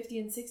 like, 50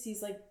 and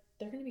 60s, like,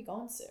 they're going to be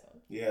gone soon.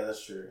 Yeah,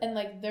 that's true. And,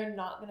 like, they're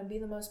not going to be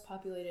the most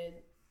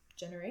populated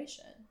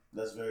generation.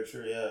 That's very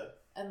true, yeah.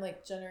 And,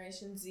 like,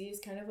 Generation Z is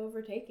kind of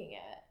overtaking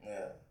it.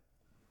 Yeah.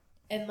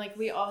 And, like,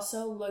 we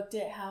also looked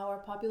at how our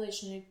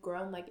population had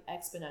grown, like,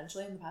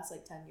 exponentially in the past,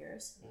 like, 10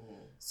 years.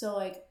 Mm-hmm. So,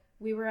 like,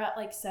 we were at,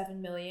 like, 7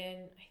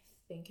 million, I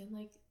think, in,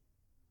 like,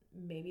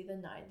 maybe the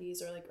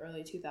 90s or, like,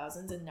 early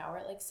 2000s. And now we're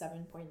at, like,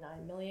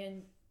 7.9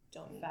 million.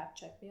 Don't fact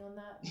check me on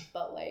that.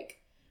 But,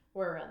 like,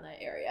 we're around that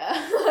area.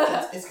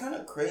 It's kind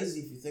of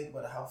crazy if you think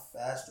about how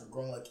fast we're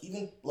growing. Like,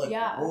 even, like,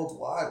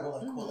 worldwide, we're,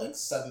 like, mm-hmm. what, like,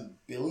 7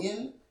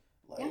 billion?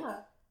 Like,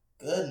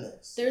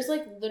 goodness. There's,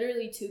 like,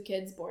 literally 2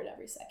 kids born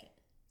every second.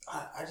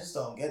 I just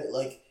don't get it.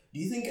 Like, do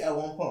you think at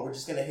one point we're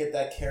just going to hit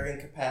that carrying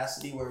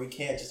capacity where we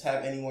can't just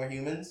have any more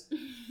humans?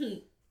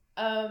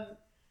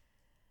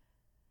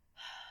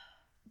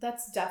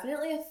 That's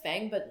definitely a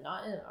thing, but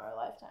not in our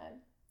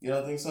lifetime. You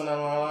don't think so? Not in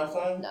our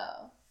lifetime?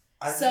 No.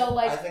 I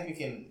think we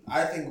can.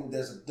 I think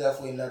there's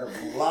definitely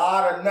a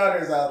lot of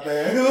nutters out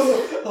there.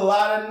 A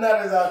lot of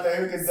nutters out there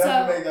who can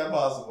definitely make that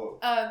possible.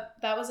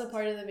 That was a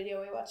part of the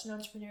video we watched in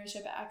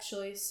entrepreneurship,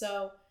 actually.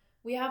 So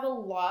we have a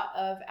lot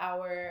of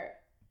our,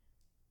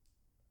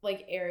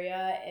 like,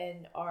 area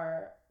and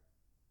our,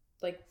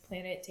 like,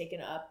 planet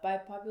taken up by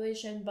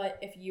population. But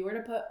if you were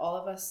to put all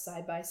of us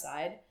side by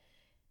side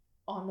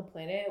on the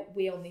planet,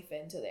 we only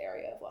fit into the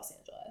area of Los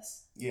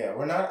Angeles. Yeah,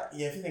 we're not.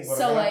 Yeah, if you think about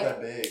it, we're not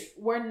that big.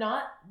 We're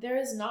not. There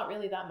is not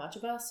really that much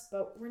of us,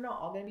 but we're not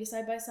all gonna be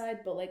side by side.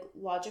 But, like,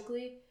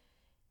 logically,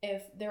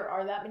 if there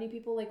are that many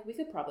people, like, we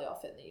could probably all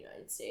fit in the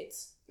United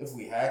States. If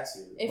we had to.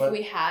 If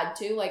we had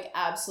to, like,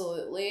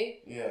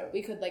 absolutely. Yeah.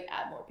 We could, like,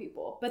 add more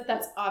people, but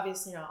that's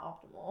obviously not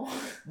optimal.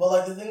 But,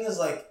 like, the thing is,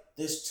 like,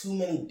 there's too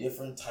many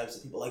different types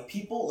of people. Like,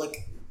 people,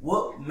 like,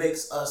 what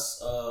makes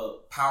us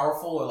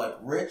powerful or, like,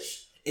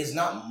 rich is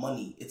not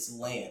money, it's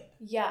land.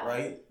 Yeah.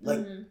 Right?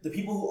 Like, the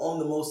people who own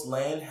the most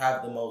land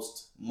have the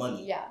most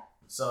money. Yeah.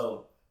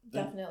 So,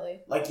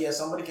 Definitely. Like, yeah,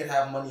 somebody could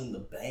have money in the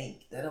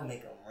bank. That'll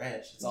make them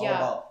rich. It's all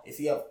about if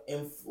you have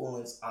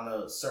influence on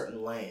a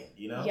certain land,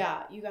 you know?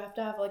 Yeah, you have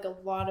to have, like, a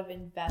lot of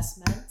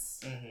investments.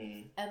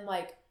 Mm-hmm. And,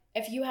 like,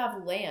 if you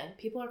have land,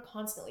 people are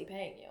constantly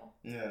paying you.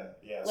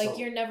 Yeah. Like,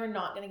 you're never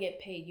not going to get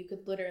paid. You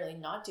could literally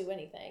not do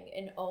anything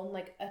and own,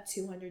 like, a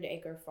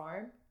 200-acre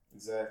farm.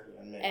 Exactly.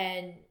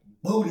 And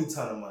booty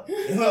ton of money.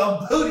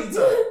 A booty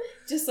ton.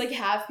 Just, like,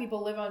 have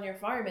people live on your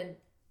farm, and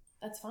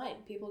that's fine.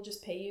 People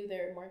just pay you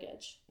their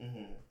mortgage.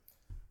 Mm-hmm.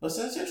 But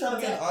since you're trying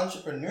to be an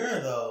entrepreneur,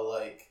 though,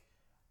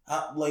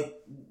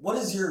 what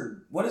is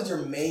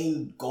your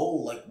main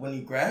goal, like, when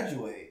you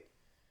graduate?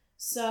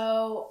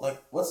 So,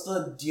 like,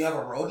 do you have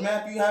a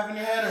roadmap you have in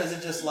your head, or is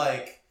it just,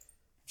 like,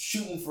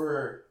 shooting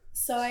for...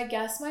 So, I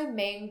guess my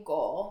main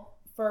goal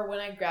for when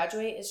I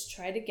graduate is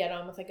try to get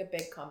on with, like, a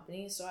big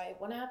company. So, I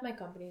want to have my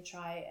company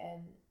try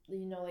and,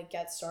 you know, like,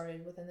 get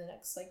started within the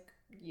next, like,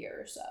 year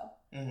or so.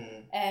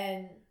 Mm-hmm.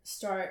 And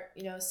start,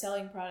 you know,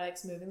 selling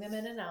products, moving them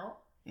in and out.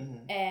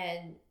 Mm-hmm.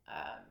 And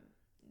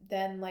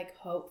then, like,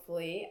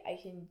 hopefully I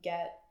can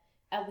get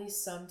at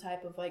least some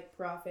type of, like,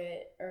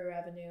 profit or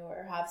revenue,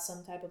 or have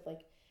some type of,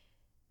 like,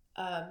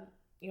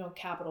 you know,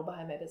 capital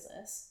behind my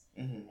business.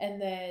 Mm-hmm.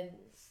 And then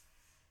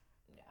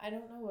I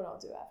don't know what I'll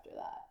do after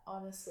that,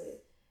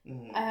 honestly.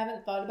 Mm-hmm. I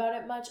haven't thought about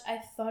it much. I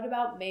thought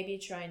about maybe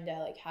trying to,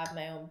 like, have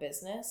my own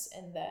business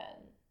and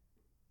then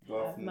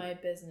have my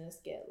business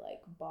get,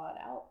 like, bought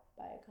out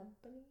by a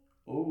company.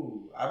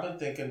 Ooh, I've been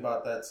thinking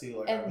about that too.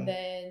 Like, and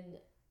then,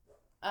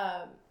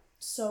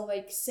 so,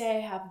 like, say I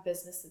have a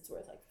business that's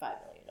worth, like, $5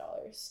 million.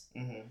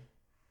 Mm-hmm.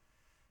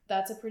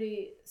 That's a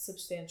pretty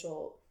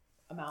substantial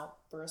amount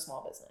for a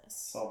small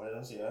business. Small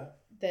business, yeah.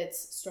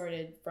 That's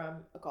started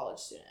from a college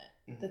student.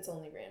 Mm-hmm. That's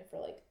only ran for,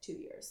 like, 2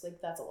 years. Like,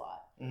 that's a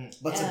lot. Mm-hmm.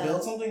 But to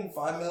build something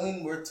 $5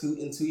 million worth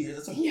in 2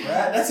 years,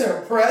 that's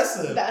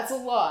impressive. That's a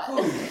lot.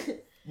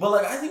 But,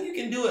 like, I think you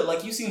can do it.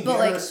 Like, you seem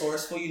very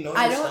resourceful. You know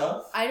your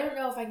stuff. I don't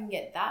know if I can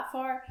get that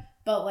far,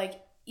 but,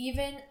 like,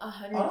 even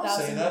 $100,000. I'm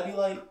saying that. Be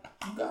like,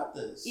 you got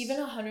this. Even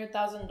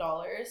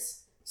 $100,000.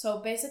 So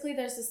basically,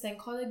 there's this thing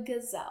called a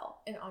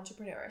gazelle in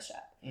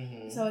entrepreneurship.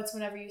 Mm-hmm. So it's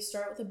whenever you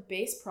start with a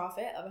base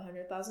profit of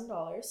 $100,000,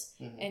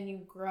 mm-hmm. and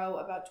you grow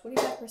about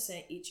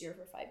 25% each year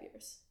for 5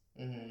 years.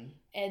 Mm-hmm.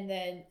 And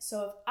then,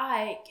 so if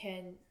I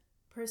can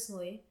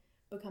personally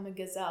become a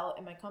gazelle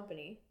in my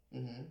company,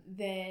 mm-hmm.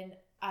 then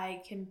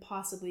I can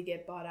possibly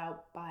get bought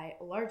out by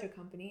a larger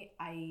company,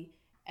 i.e.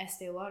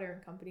 Estee Lauder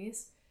and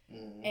companies,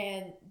 mm-hmm.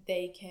 and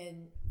they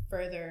can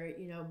further,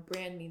 you know,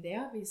 brand me. They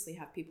obviously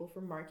have people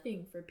for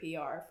marketing, for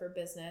PR, for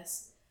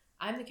business.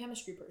 I'm the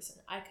chemistry person.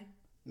 I could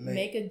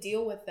make a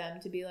deal with them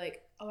to be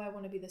like, oh, I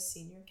want to be the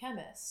senior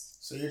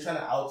chemist. So you're trying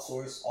to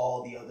outsource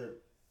all the other,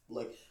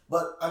 like,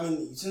 but I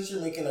mean, since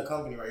you're making a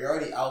company, right, you're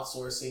already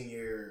outsourcing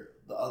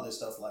the other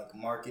stuff like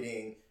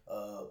marketing,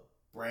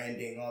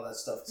 branding, all that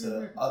stuff to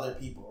mm-hmm. other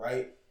people,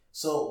 right?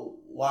 So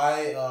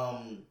why,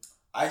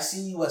 I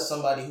see you as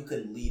somebody who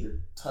can lead a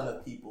ton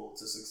of people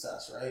to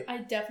success, right? I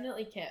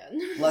definitely can.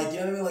 Like, you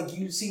know what I mean? Like,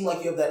 you seem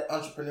like you have that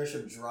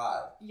entrepreneurship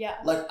drive. Yeah.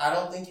 Like, I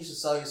don't think you should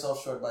sell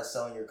yourself short by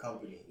selling your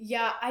company.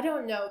 Yeah, I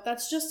don't know.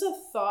 That's just a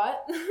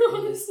thought,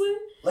 honestly.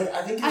 Like,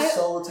 I think you're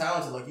so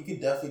talented. Like, you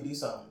could definitely do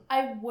something.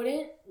 I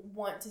wouldn't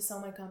want to sell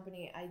my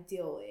company,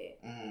 ideally.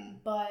 Mm.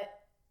 But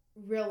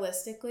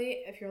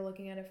realistically, if you're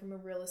looking at it from a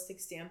realistic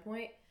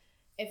standpoint,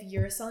 if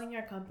you're selling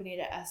your company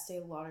to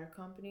Estee Lauder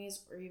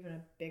companies or even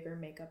a bigger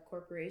makeup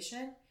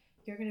corporation,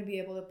 you're going to be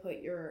able to put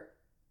your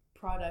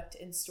product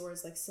in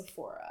stores like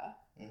Sephora,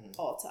 mm-hmm.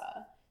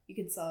 Ulta. You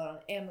can sell it on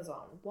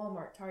Amazon,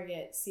 Walmart,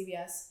 Target,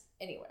 CVS,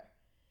 anywhere.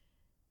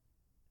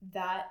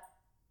 That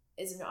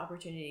is an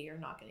opportunity you're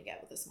not going to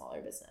get with a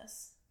smaller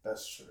business.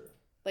 That's true.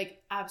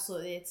 Like,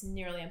 absolutely, it's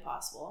nearly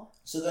impossible.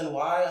 So then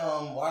why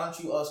don't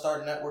you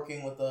start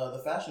networking with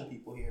the fashion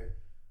people here?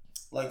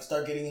 Like,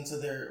 start getting into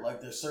their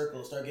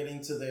circle, start getting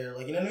into their,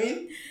 like, you know what I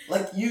mean?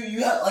 Like,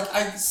 you have, like,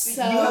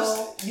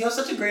 you have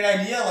such a great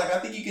idea. Like, I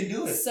think you can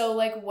do it. So,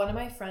 like, one of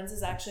my friends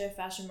is actually a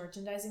fashion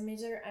merchandising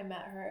major. I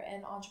met her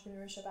in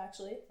entrepreneurship,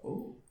 actually.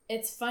 Ooh.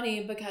 It's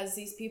funny because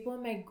these people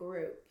in my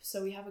group,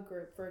 so we have a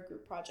group for a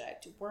group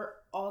project. We're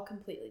all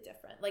completely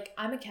different. Like,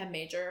 I'm a chem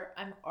major.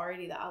 I'm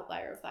already the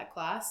outlier of that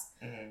class.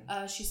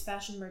 Mm-hmm. She's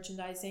fashion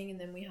merchandising, and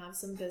then we have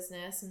some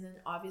business, and then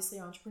obviously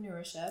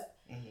entrepreneurship.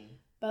 Mm-hmm.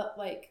 But,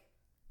 like,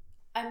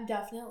 I'm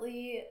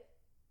definitely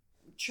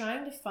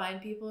trying to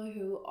find people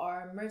who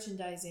are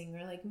merchandising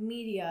or like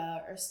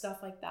media or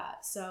stuff like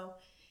that. So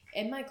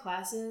in my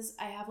classes,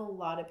 I have a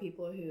lot of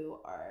people who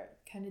are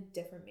kind of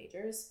different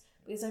majors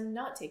because I'm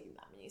not taking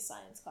that many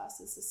science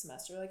classes this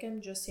semester. Like, I'm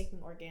just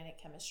taking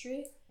organic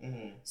chemistry.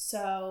 Mm-hmm.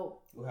 So...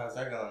 Well, how's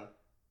that going?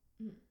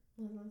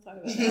 Let's talk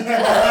about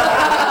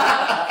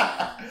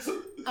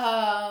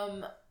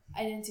that.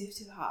 I didn't do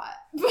too hot.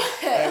 But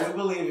hey, we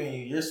believe in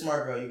you. You're a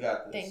smart girl. You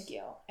got this. Thank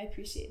you. I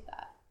appreciate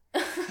that.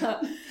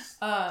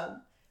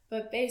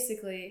 But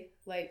basically,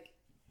 like,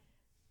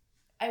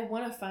 I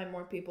want to find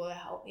more people to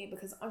help me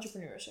because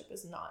entrepreneurship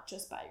is not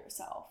just by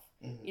yourself.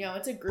 Mm-hmm. You know,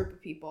 it's a group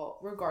of people,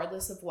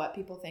 regardless of what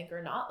people think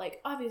or not. Like,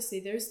 obviously,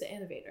 there's the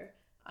innovator.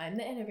 I'm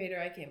the innovator.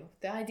 I came up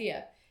with the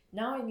idea.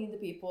 Now I need the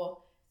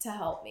people to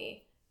help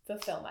me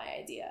fulfill my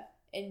idea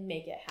and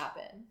make it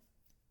happen.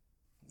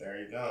 There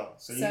you go.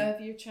 So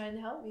if you're trying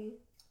to help me,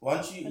 why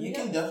don't you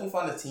can definitely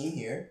find a team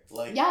here.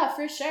 Like, yeah,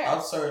 for sure.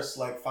 Outsource,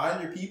 like,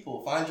 find your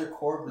people, find your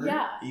core group.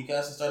 Yeah. You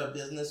guys can start a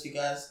business.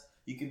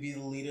 You could be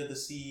the leader, the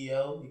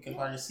CEO. You can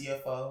find your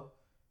CFO.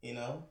 You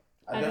know.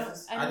 I don't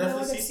know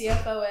what a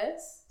CFO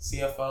is.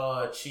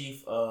 CFO,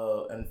 chief,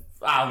 and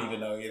I don't even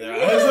know either.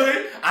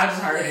 Honestly, I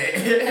just heard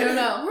it. I don't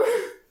know.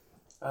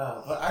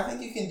 But I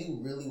think you can do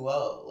really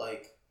well.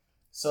 Like,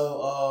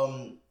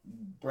 so,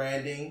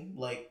 branding,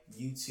 like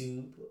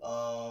YouTube.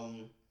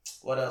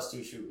 What else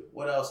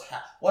What else?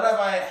 What have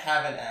I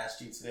haven't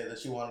asked you today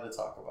that you wanted to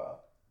talk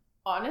about?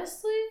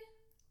 Honestly,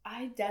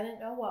 I didn't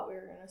know what we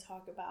were going to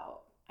talk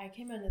about. I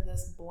came into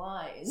this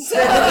blind.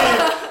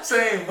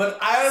 Same, but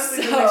I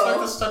honestly didn't expect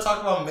us to start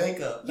talking about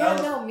makeup.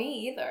 No,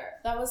 me either.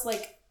 That was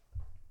like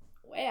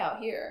way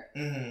out here.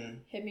 Mm-hmm.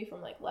 Hit me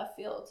from like left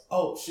field.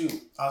 Oh shoot!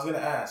 I was gonna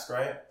ask,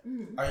 right?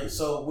 Mm-hmm.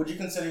 So would you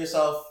consider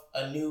yourself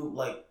a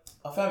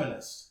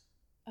feminist?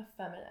 A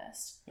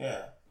feminist.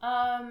 Yeah.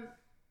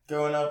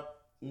 Growing up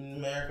in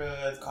America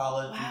at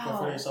college, you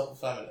consider yourself a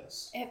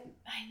feminist. I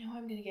know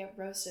I'm gonna get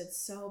roasted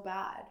so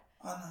bad.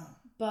 Oh no.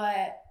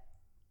 But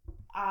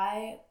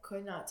I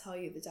could not tell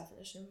you the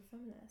definition of a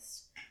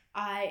feminist.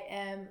 I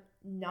am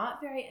not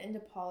very into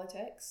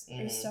politics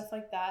or stuff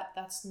like that.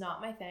 That's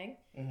not my thing.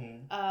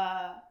 Mm-hmm.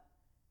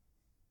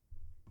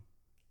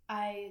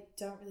 I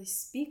don't really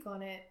speak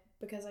on it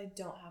because I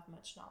don't have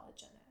much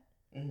knowledge in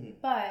it. Mm-hmm.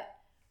 But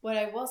what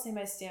I will say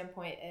my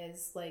standpoint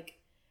is, like,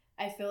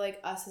 I feel like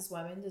us as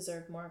women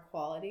deserve more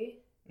equality.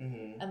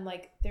 Mm-hmm. And,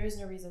 like, there's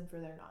no reason for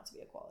there not to be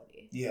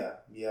equality. Yeah.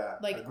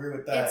 Like, I agree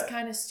with that. It's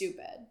kind of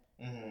stupid.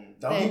 Mm-hmm.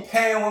 Don't be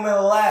paying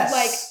women less.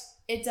 Like,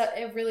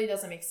 it really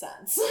doesn't make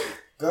sense.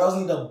 Girls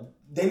need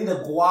they need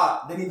a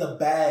guap. They need a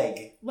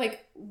bag.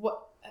 Like,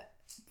 what?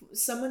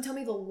 Someone tell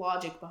me the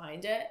logic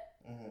behind it.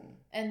 Mm-hmm.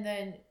 And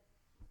then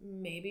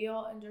maybe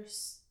I'll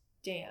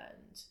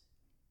understand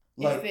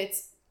like, if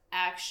it's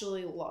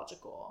actually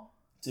logical.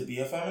 To be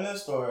a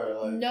feminist or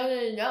like...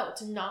 No.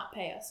 To not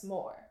pay us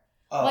more.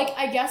 Oh. Like,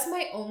 I guess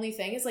my only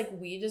thing is, like,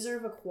 we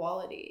deserve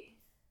equality.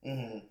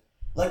 Mm-hmm.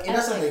 Like, it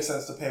doesn't make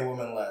sense to pay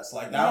women less.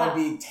 Like, that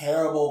would be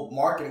terrible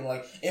marketing.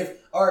 Like, think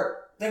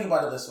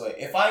about it this way.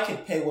 If I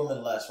could pay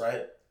women less,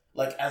 right?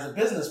 Like, as a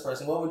business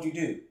person, what would you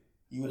do?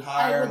 You would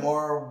hire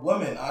more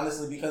women,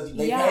 honestly, because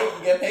you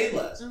get paid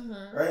less.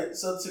 Mm-hmm. Right?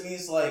 So, to me,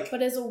 it's like...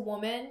 But as a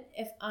woman,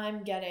 if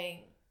I'm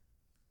getting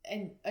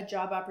a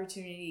job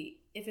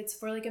opportunity, if it's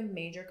for, like, a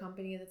major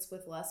company that's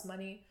with less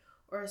money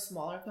or a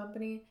smaller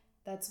company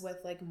that's with,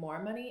 like, more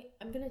money,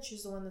 I'm gonna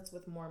choose the one that's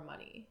with more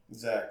money.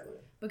 Exactly.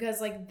 Because,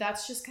 like,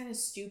 that's just kind of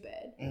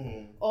stupid.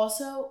 Mm-hmm.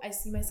 Also, I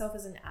see myself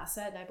as an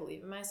asset, and I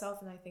believe in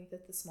myself, and I think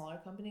that the smaller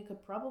company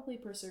could probably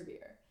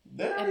persevere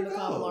and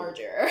become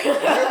larger.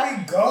 There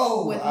we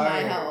go. With my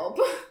help.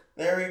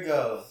 There we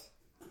go.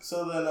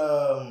 So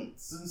then,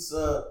 since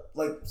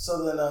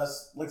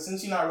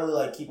you're not really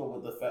like keep up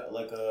with the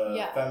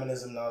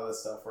feminism and all that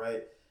stuff,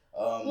 right?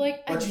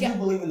 But you do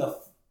believe in the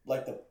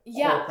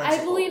I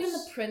believe in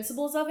the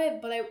principles of it,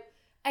 but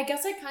I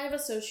guess I kind of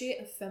associate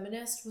a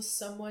feminist with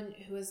someone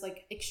who is,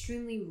 like,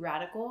 extremely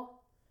radical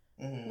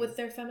with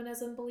their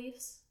feminism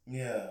beliefs.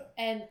 Yeah.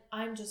 And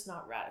I'm just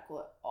not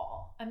radical at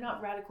all. I'm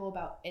not radical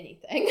about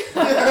anything.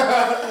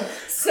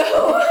 So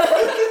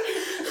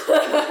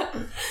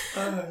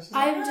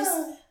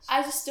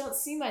I just don't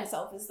see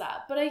myself as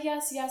that. But I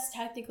guess, yes,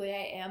 technically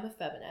I am a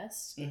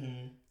feminist.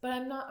 Mm-hmm. But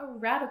I'm not a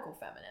radical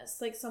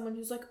feminist. Like someone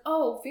who's like,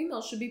 oh,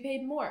 females should be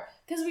paid more.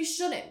 Because we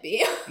shouldn't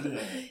be. Yeah.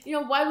 You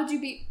know, why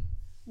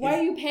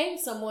are you paying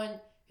someone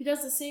who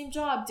does the same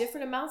job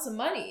different amounts of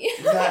money?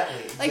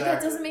 Exactly.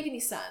 That doesn't make any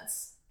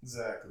sense.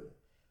 Exactly.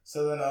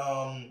 So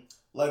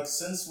then,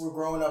 since we're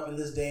growing up in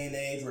this day and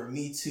age where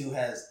Me Too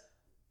has,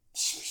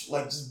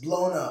 just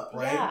blown up,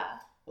 right? Yeah.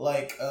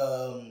 Like,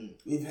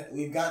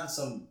 we've gotten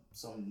some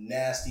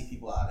nasty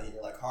people out of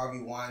here, like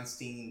Harvey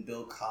Weinstein,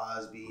 Bill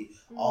Cosby,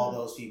 all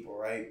those people,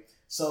 right?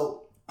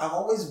 So I've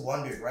always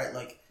wondered, right?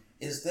 Like,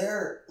 is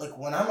there, like,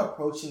 when I'm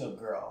approaching a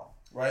girl,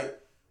 right?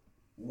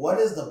 What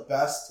is the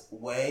best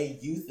way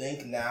you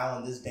think now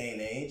in this day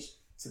and age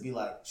to be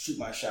like, shoot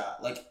my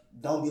shot? Like,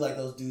 don't be like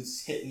those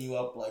dudes hitting you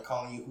up, like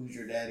calling you who's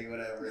your daddy,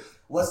 whatever.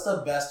 What's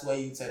the best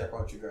way you'd say to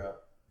approach a girl?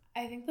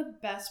 I think the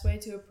best way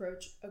to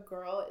approach a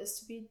girl is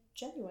to be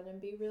genuine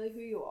and be really who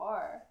you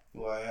are.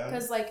 Who I am?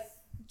 Because, like,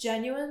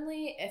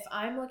 genuinely, if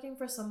I'm looking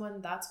for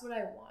someone, that's what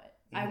I want.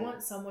 Mm-hmm. I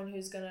want someone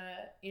who's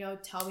gonna,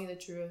 tell me the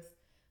truth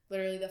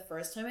literally the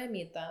first time I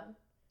meet them.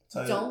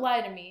 Don't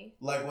lie to me.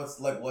 Like,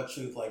 what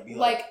truth? Like, be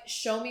like,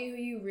 show me who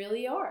you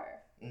really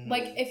are. Mm-hmm.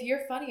 Like, if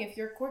you're funny, if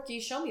you're quirky,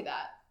 show me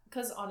that.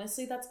 Because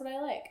honestly, that's what I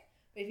like.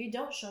 But if you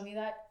don't show me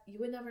that, you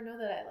would never know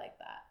that I like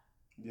that.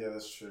 Yeah,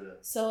 that's true.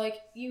 So, like,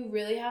 you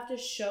really have to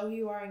show who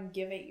you are and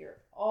give it your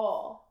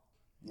all.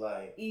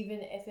 Like, even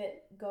if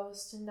it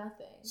goes to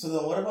nothing. So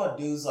then what about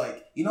dudes,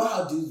 like, you know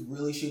how dudes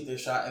really shoot their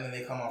shot and then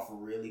they come off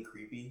really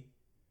creepy?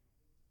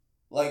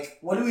 Like,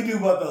 what do we do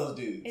about those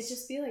dudes? It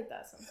just be like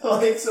that sometimes.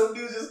 Like, some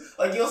dudes just,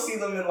 like, you'll see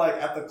them in, like,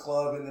 at the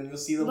club, and then you'll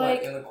see them,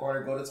 like in the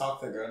corner, go to talk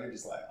to the girl, and they're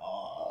just like,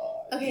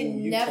 oh. Okay,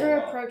 you never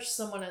approach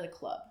someone at a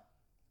club.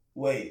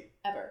 Wait.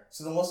 Ever.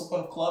 So then what's the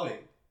point of clubbing?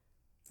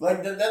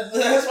 Like,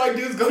 that's why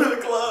dudes go to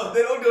the club.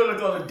 They don't go to the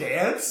club to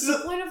dance.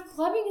 The point of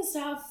clubbing is to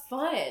have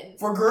fun.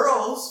 For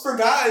girls, for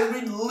guys,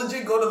 we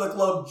legit go to the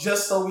club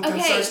just so we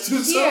can search to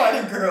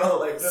somebody girl.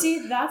 Like,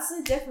 see, that's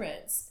the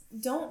difference.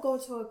 Don't go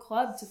to a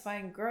club to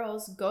find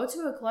girls. Go to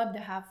a club to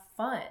have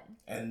fun.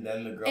 And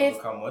then the girls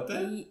will come with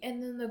it?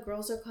 And then the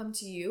girls will come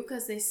to you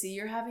because they see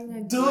you're having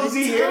a good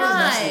Doozy here,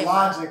 that's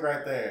logic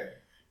right there.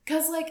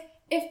 Because, like,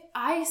 if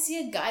I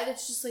see a guy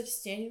that's just, like,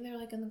 standing there,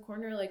 like, in the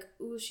corner, like,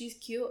 ooh, she's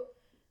cute.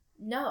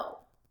 No.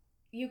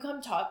 You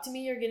come talk to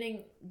me, you're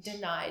getting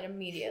denied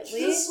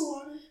immediately.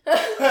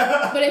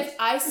 But if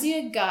I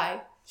see a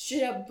guy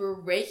straight up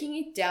breaking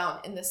it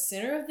down in the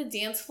center of the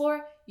dance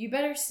floor, you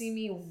better see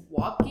me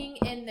walking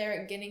in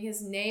there, getting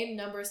his name,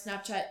 number,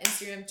 Snapchat,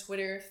 Instagram,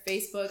 Twitter,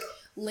 Facebook,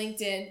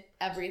 LinkedIn,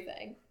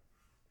 everything.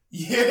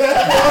 Yeah,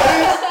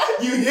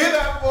 boys! You hear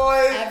that,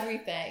 boys?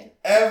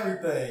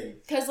 Everything.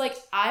 Because, like,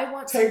 I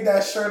want... Take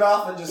that shirt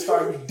off and just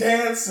start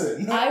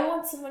dancing. I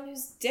want someone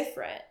who's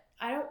different.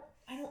 I don't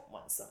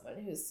want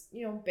someone who's,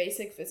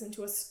 basic, fits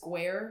into a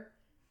square.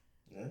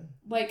 Yeah.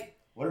 Like...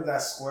 What if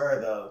that square,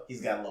 though,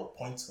 he's got a little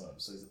point to him,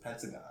 so he's a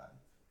pentagon?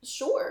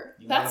 Sure.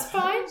 That's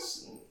fine.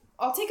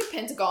 I'll take a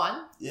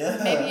pentagon. Yeah.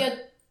 Maybe a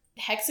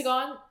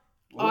hexagon,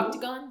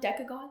 octagon,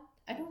 decagon.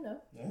 I don't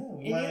know.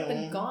 Yeah, any of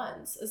the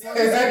gons. As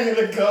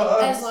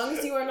long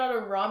as you are not a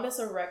rhombus,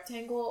 a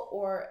rectangle,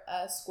 or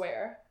a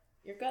square,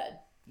 you're good.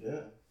 Yeah.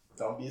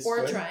 Don't be a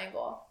square. Or a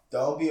triangle.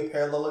 Don't be a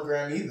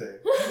parallelogram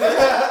either.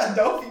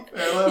 Don't be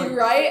parallelogram. You're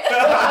right.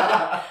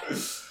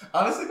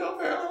 Honestly, go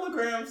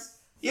parallelograms.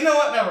 You know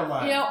what? Never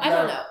mind. I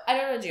don't know. I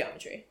don't know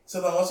geometry.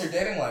 So then what's your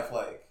dating life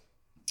like?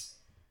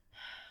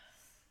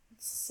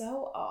 It's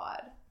so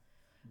odd.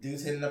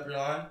 Dudes hitting up your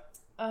line?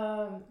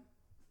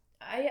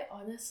 I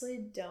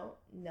honestly don't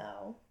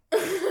know. Do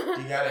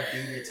you got a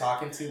dude you're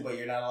talking to but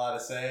you're not allowed to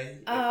say?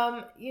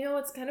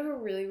 It's kind of a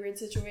really weird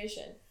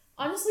situation.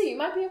 Honestly, you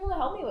might be able to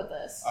help me with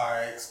this.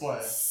 Alright,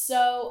 explain.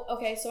 So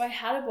I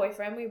had a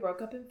boyfriend. We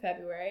broke up in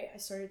February. I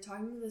started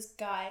talking to this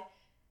guy.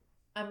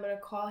 I'm gonna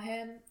call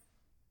him...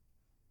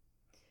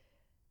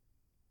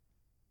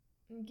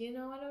 I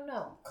don't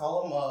know.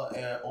 Call him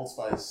Old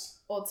Spice.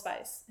 Old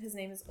Spice. His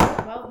name is he's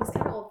kind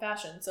of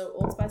old-fashioned, so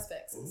Old Spice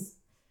fixes.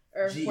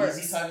 Or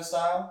G-Eazy type of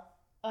style?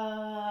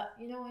 I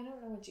don't know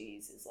what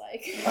G's is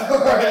like.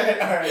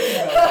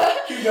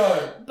 Alright, keep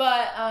going.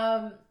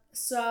 But,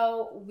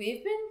 so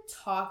we've been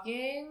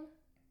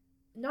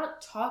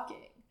not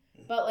talking,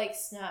 but like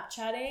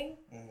Snapchatting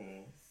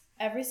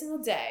every single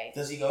day.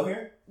 Does he go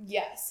here?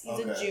 Yes, he's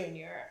a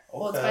junior.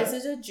 Old Spice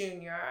is a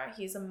junior.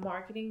 He's a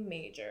marketing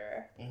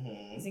major.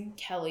 He's in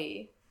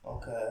Kelly.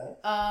 Okay.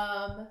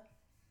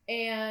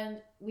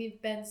 And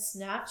we've been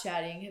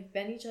Snapchatting, have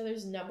been each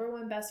other's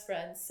 #1 best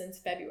friends since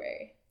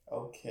February.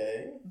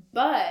 Okay.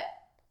 But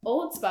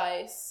Old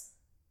Spice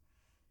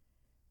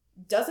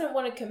doesn't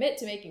want to commit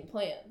to making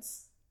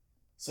plans.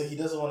 So he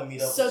doesn't want to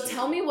meet up So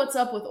tell me what's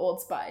up with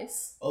Old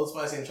Spice. Old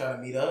Spice ain't trying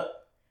to meet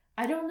up?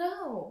 I don't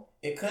know.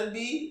 It could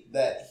be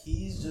that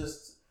he's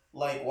just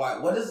like, why?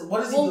 What does he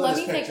do with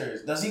his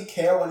pictures? Does he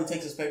care when he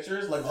takes his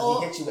pictures? Like, does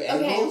he hit you with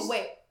angles?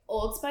 Okay, wait.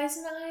 Old Spice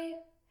and I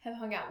have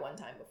hung out one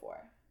time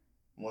before.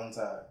 One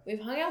time.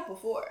 We've hung out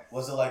before.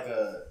 Was it like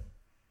a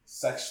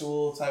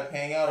sexual type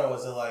hangout, or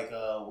was it like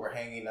we're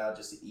hanging out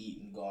just to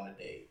eat and go on a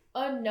date?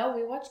 No,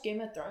 we watched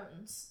Game of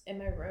Thrones in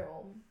my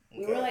room.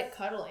 We were like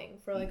cuddling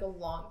for like a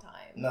long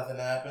time. Nothing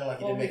happened?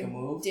 Like you didn't make a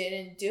move?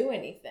 Didn't do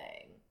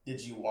anything.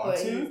 Did you want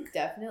to? He's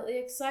definitely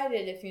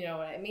excited, if you know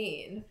what I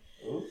mean.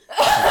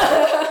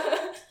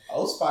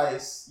 Old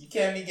Spice. You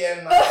can't be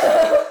getting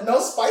no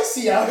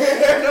spicy out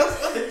here. No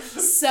spicy.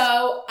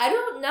 So, I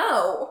don't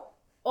know.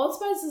 Old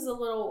Spice is a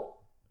little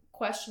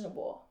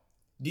questionable.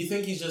 Do you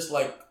think he's just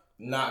like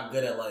not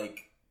good at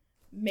like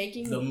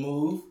making the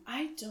move?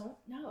 I don't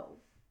know.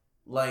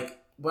 Like,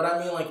 but I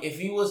mean, like, if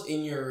he was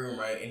in your room,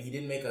 right, and he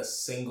didn't make a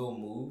single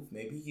move,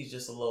 maybe he's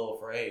just a little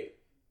afraid.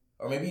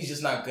 Or maybe he's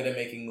just not good at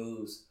making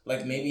moves.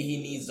 Like, maybe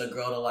he needs a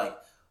girl to, like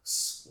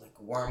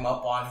warm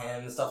up on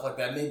him and stuff like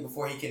that, maybe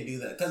before he can do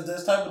that. Because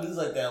there's type of dudes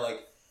like that,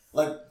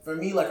 like, for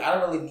me, like, I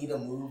don't really need a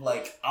move.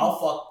 Like,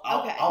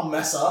 I'll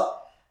mess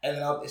up, and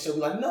then she'll be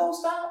like, no,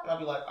 stop. And I'll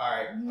be like, all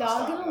right.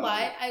 Not gonna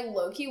lie, I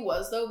low-key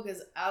was, though,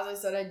 because, as I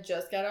said, I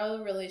just got out of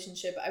the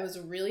relationship. I was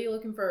really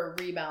looking for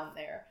a rebound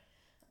there.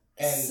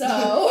 And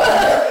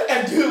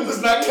and dude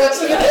was not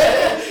catching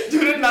it.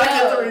 Dude did not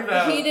get the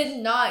rebound. He did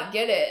not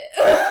get it.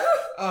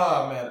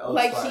 Oh man, Old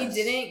Spice. He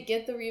didn't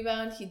get the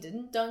rebound. He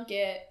didn't dunk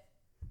it.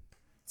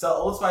 So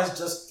Old Spice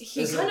just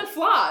he kind of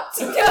flopped.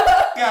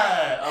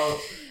 God,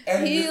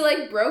 and he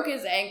broke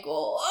his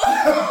ankle.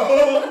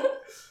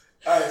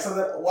 Alright,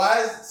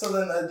 so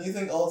then do you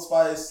think Old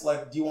Spice,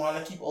 like, do you want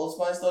to keep Old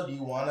Spice though? Do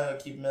you want to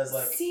keep him as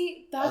like...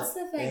 See, that's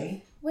the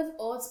thing. With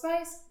Old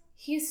Spice,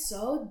 he's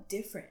so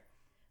different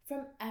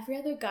from every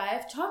other guy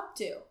I've talked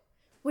to.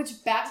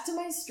 Which, back to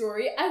my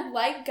story, I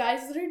like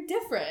guys that are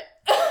different.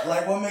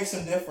 Like, what makes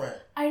him different?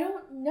 I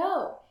don't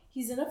know.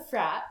 He's in a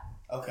frat.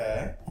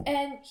 Okay.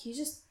 And he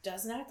just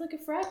doesn't act like a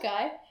frat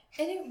guy,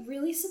 and it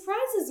really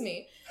surprises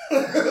me.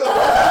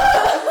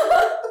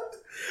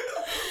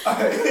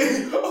 Alright,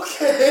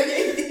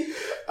 okay.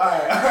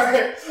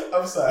 Alright.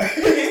 I'm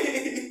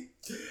sorry.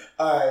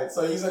 Alright,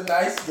 so he's a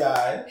nice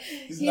guy.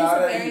 He's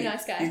not a very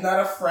nice guy. He's not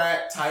a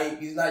frat type.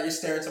 He's not your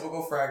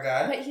stereotypical frat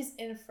guy. But he's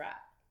in a frat.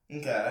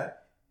 Okay.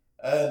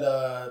 And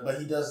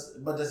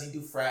but does he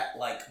do frat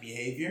like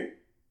behavior?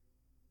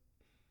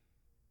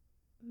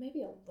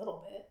 Maybe a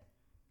little bit.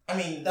 I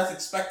mean, that's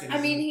expected.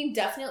 I mean, he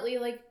definitely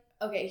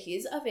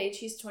he's of age,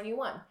 he's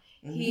 21.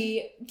 Mm-hmm.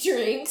 He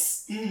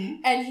drinks,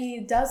 and he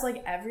does,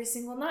 every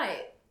single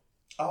night.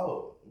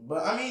 Oh,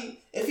 but I mean,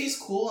 if he's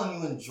cool and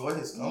you enjoy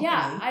his company...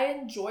 Yeah, I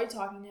enjoy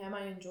talking to him,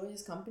 I enjoy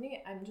his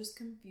company, I'm just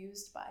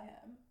confused by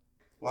him.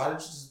 Why don't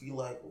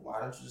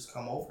you just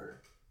come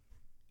over?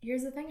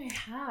 Here's the thing, I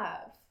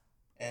have.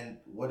 And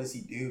what does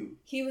he do?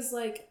 He was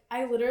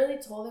I literally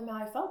told him how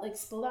I felt,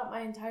 spilled out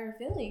my entire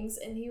feelings,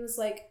 and he was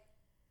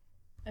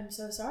I'm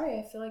so sorry,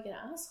 I feel like an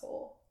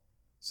asshole.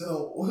 I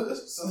don't know.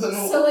 Is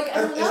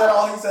that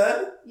all he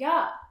said?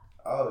 Yeah.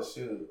 Oh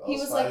shoot! He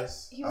was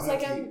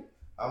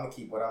I'm gonna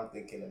keep what I'm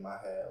thinking in my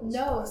head.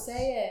 No,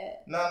 say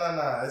it.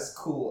 No, it's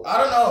cool. I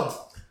don't know.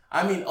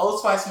 I mean, Old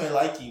Spice may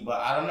like you, but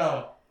I don't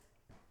know.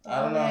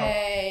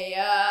 Hey,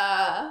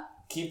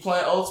 keep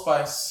playing Old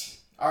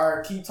Spice,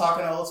 or keep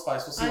talking to Old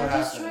Spice. We'll see what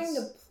happens. I'm just trying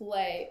to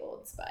play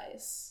Old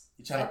Spice.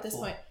 You're trying at this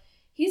point.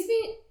 He's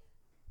being.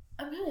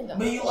 I'm kind of done.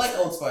 But you like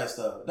Old Spice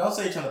though. Don't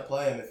say you're trying to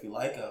play him if you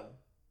like him.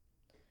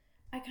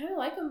 I kind of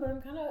like him, but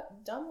I'm kind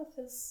of done with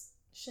his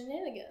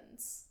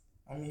shenanigans.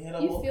 I mean,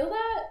 you feel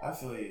that? I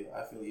feel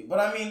you. But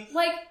I mean...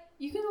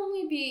 you can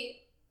only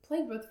be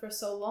played with for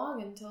so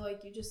long until,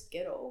 you just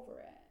get over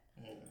it.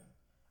 Yeah.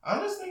 I'm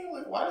just thinking,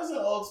 why doesn't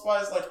Old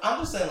Spice... I'm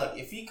just saying,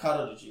 if he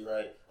cuddled with you,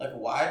 right?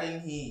 Why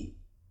didn't he...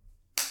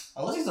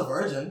 Unless he's a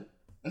virgin.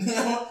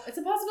 It's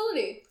a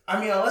possibility.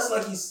 I mean, unless,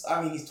 he's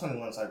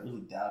 21, so I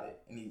really doubt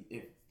it. And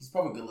he's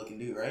probably a good-looking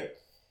dude, right?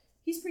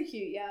 He's pretty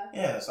cute, yeah.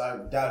 Yeah, so I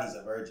doubt he's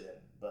a virgin.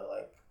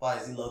 But, why?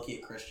 Is he low-key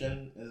a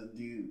Christian? Is a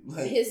dude,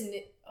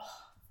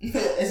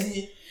 is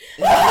he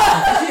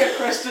a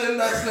Christian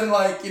that's been,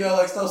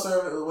 still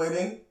serving,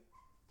 waiting?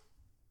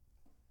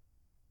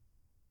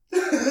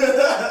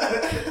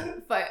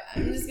 But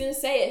I'm just gonna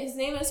say it. His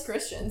name is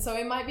Christian, so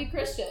he might be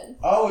Christian.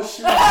 Oh,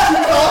 shoot.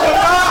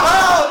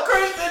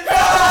 Christian,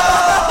 no!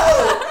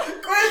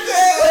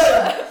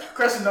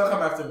 Christian, don't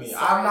come after me.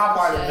 Sorry, I'm not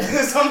part of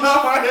this.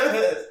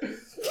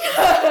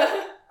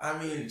 I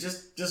mean,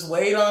 just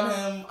wait on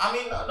him. I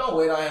mean, don't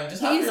wait on him.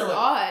 Just he's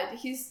odd.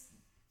 He's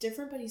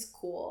different, but he's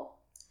cool.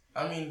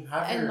 I mean,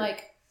 have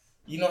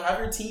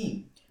your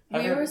team.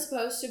 We were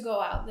supposed to go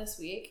out this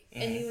week,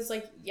 and he was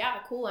like, "Yeah,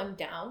 cool, I'm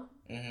down."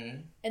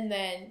 And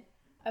then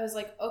I was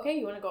like, "Okay,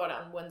 you want to go out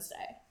on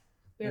Wednesday?"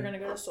 We were gonna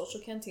go to Social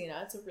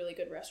Cantina. It's a really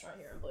good restaurant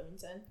here in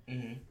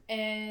Bloomington.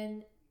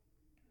 And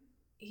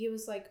he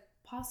was like,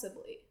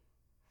 "Possibly,"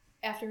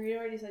 after he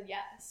already said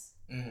yes.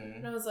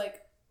 And I was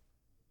like,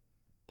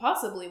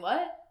 "Possibly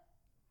what?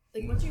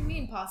 What do you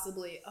mean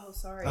possibly?" Oh,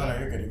 sorry. No,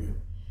 you're good.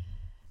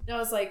 And I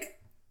was like,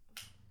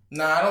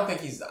 "No, I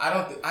think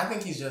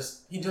he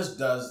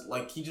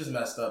just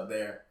messed up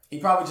there. He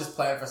probably just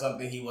planned for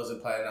something he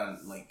wasn't planning on.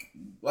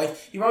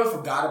 He probably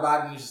forgot about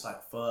it and he's just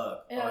like,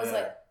 fuck." And I was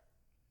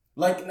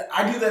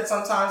I do that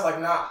sometimes,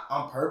 not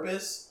on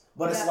purpose,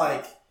 but it's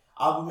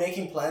I'll be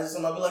making plans with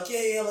someone. I'll be like,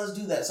 yeah, let's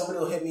do that. Somebody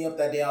will hit me up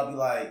that day. I'll be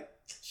like,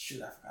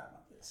 shoot, I forgot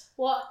about this.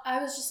 Well,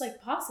 I was just like,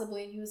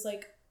 possibly. And he was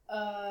like,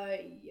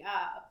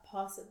 yeah,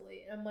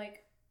 possibly. And I'm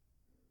like,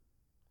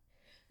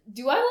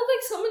 do I look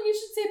like someone you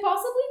should say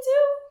possibly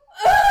to?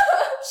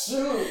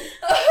 Shoot.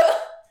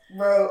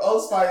 Bro,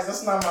 Old Spice,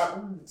 that's not my...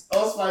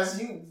 Old Spice,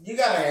 you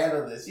gotta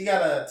handle this. You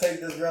gotta take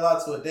this girl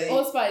out to a date.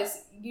 Old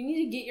Spice, you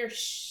need to get your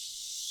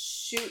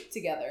shoot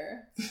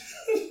together.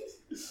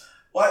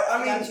 Well, I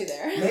mean, got you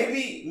there.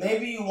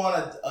 Maybe you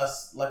want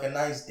a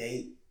nice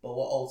date, but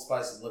what Old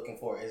Spice is looking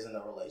for isn't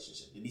a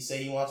relationship. Did he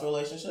say he wants a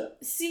relationship?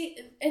 See,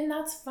 and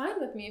that's fine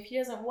with me if he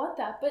doesn't want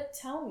that, but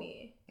tell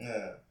me.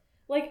 Yeah.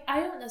 I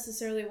don't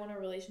necessarily want a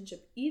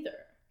relationship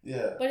either.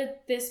 Yeah. But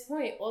at this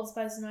point, Old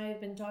Spice and I have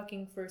been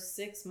talking for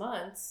 6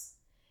 months,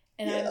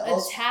 and I'm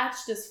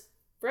attached as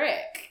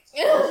frick.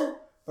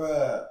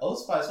 Bruh, Old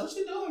Spice, what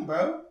you doing,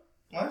 bro?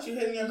 Why aren't you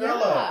hitting your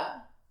girl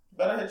up?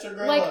 Better hit your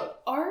girl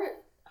up.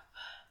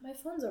 My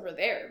phone's over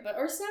there, but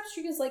our snap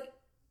streak is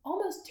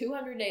almost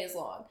 200 days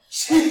long.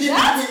 Jeez.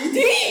 That's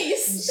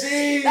decent.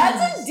 Jeez.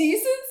 That's a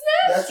decent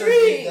snap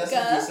streak. That's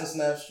a decent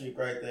snap streak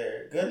right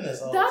there.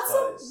 Goodness, Old That's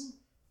Spice. A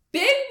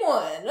big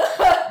one.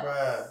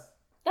 Bruh.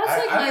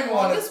 That's my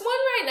longest one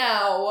right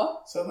now.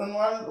 Nope. So then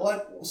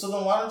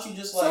why don't you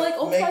just like? So like,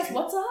 Old Spice,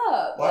 what's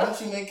up? Why don't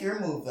you make your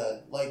move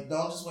then? Like,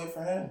 don't just wait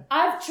for him.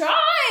 I've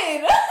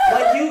tried.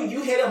 Like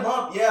you hit him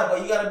up, yeah,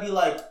 but you gotta be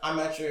like, I'm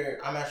at your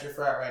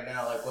frat right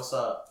now. Like, what's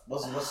up?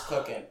 What's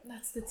cooking?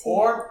 That's the tea.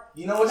 Or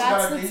you know what you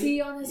gotta do? That's the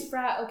tea on his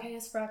frat. Okay,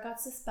 his frat got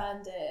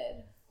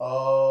suspended.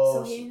 Oh.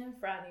 So he ain't in a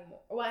frat anymore.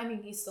 Well, I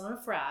mean, he's still in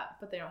a frat,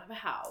 but they don't have a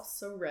house,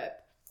 so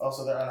rip. Oh,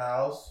 so they're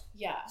unhoused?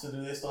 Yeah. So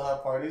do they still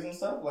have parties and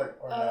stuff, like,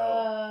 or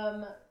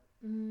no?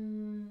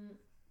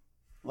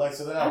 Like,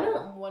 so they're not. I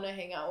don't want to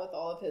hang out with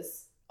all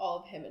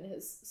of him and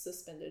his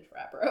suspended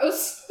frat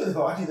bros.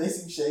 Why do they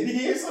seem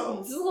shady or something?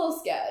 It's a little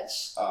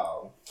sketch.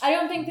 Oh. I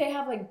don't think they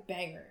have like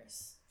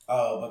bangers.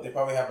 Oh, but they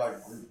probably have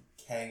like group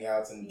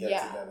hangouts and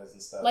get-togethers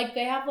and stuff. Like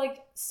they have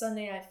like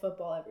Sunday night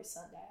football every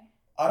Sunday.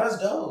 Oh, that's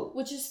dope.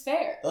 Which is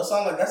fair. That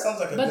sounds like a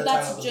good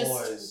time with the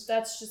boys.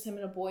 That's just him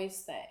and a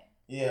boys thing.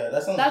 Yeah,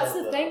 that sounds. That's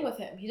dope, the thing with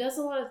him. He does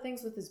a lot of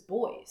things with his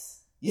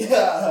boys.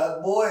 Yeah,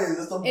 boys.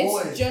 It's the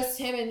boys. It's just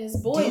him and his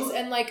boys, dude.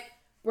 And like,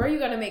 where you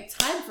gotta make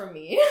time for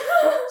me?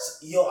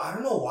 Yo, I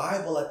don't know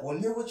why, but like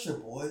when you're with your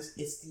boys,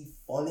 it's the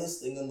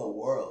funnest thing in the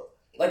world.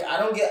 Like I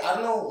don't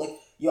know, like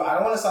yo, I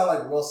don't want to sound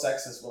like real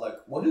sexist, but like,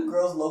 what do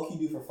girls low key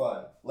do for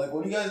fun? Like,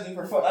 what do you guys do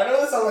for fun? I know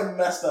that sounds like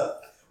messed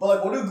up, but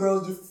like, what do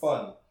girls do for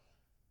fun?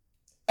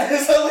 And it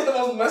sounds like the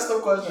most messed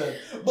up question,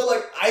 but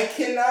like, I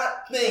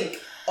cannot think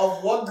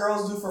of what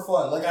girls do for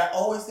fun. Like, I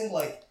always think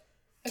like,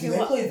 do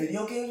they play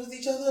video games with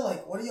each other?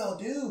 Like, what do y'all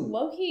do?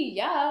 Low-key,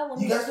 yeah.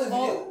 You guys play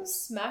video?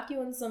 Smack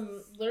you in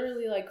some,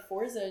 literally, like,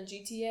 Forza,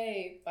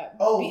 GTA,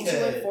 okay. beat you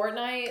in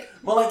Fortnite.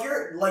 But, like,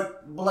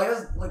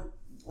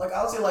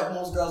 I would say, like,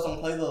 most girls don't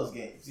play those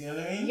games. You know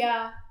what I mean?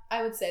 Yeah,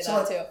 I would say so,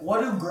 that, like, too.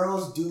 What do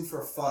girls do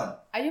for fun?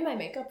 I do my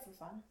makeup for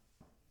fun.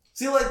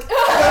 See, like,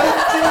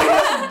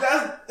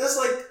 that's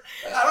like,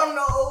 I don't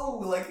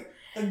know, like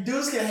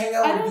dudes can hang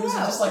out with dudes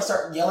and just, like,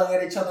 start yelling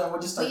at each other and we'll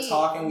just start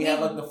talking. We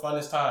have, like, the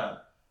funnest time.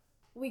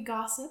 We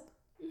gossip.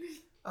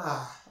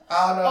 I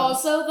don't know.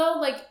 Also, though,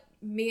 like,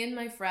 me and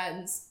my,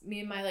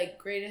 like,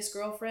 greatest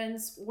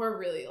girlfriends, we're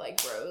really,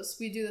 like, bros.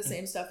 We do the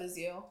same stuff as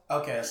you.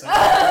 Okay, so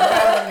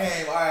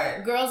game,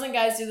 alright. Girls and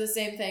guys do the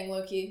same thing,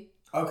 low-key.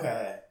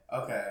 Okay.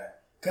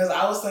 Because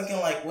I was thinking,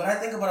 like, when I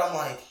think about it, I'm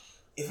like,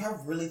 if I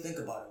really think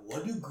about it,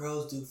 what do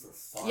girls do for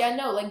fun? Yeah,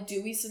 no, like,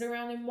 do we sit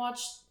around and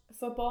watch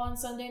football on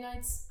Sunday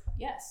nights?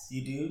 Yes.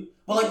 You do?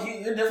 But,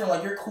 like, you're different.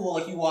 Like, you're cool.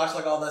 Like, you watch,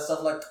 like, all that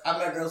stuff. Like, I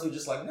met girls who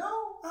just, like, no.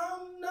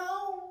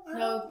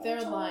 No,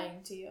 they're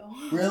lying to you.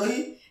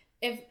 Really?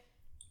 If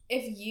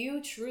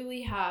you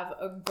truly have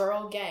a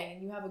girl gang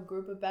and you have a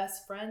group of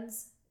best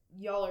friends,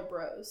 y'all are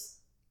bros.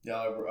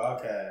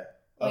 Okay.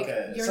 Like,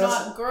 okay. You're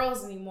not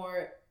girls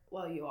anymore.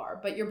 Well, you are,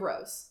 but you're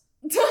bros.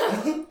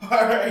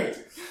 Alright.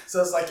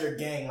 So it's like your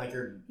gang, like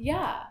your...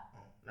 Yeah.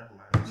 Never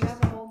mind. You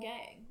have a whole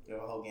gang. You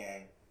have a whole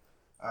gang.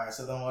 Alright,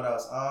 so then what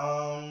else?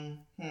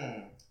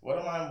 What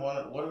did I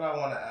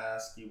want to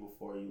ask you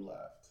before you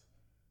left?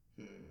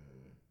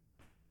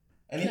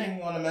 Anything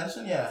you want to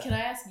mention? Yeah. Can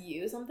I ask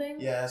you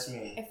something? Yeah, ask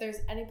me. If there's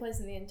any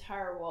place in the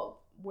entire world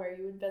where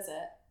you would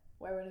visit,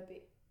 where would it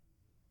be?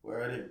 Where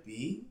would it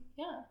be?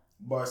 Yeah.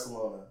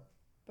 Barcelona.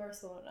 I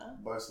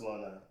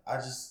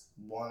just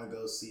want to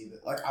go see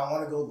that. Like, I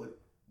want to go, like,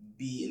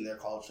 be in their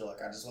culture.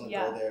 Like, I just want to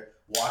go there,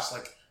 watch,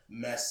 like,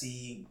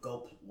 Messi,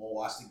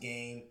 watch the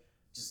game.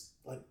 Just,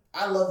 like,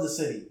 I love the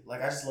city.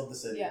 Like, I just love the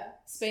city. Yeah.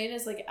 Spain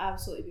is, like,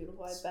 absolutely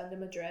beautiful. I've been to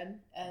Madrid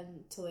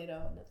and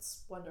Toledo, and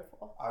it's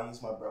wonderful. I'll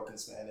use my broken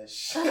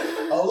Spanish.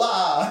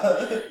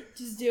 Hola!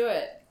 Just do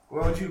it.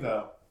 Where would you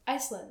go?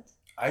 Iceland.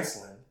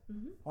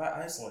 Mm-hmm. Why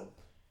Iceland?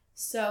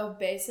 So,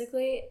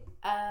 basically,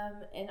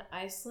 in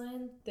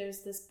Iceland,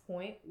 there's this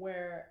point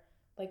where,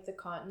 like, the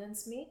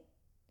continents meet,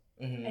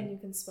 and you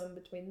can swim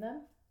between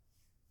them.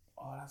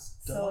 Oh, that's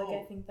dope. So,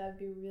 like, I think that'd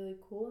be really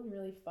cool and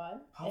really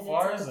fun. How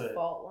far it's, is it? A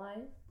fault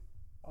line.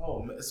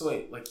 Oh, so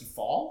wait, like you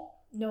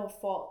fall? No,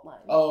 fault line.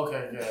 Oh,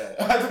 okay, yeah.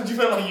 I thought you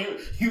meant like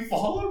you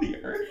fall on the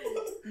earth.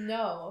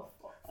 No.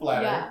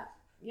 Flat Earth.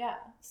 Yeah.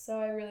 So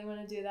I really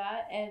want to do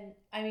that, and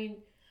I mean,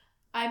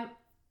 I'm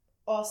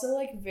also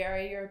like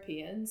very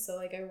European, so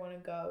like I want to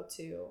go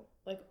to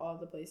like all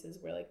the places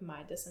where like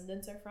my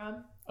descendants are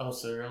from. Oh,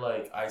 so you're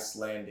like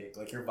Icelandic,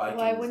 like you're Viking.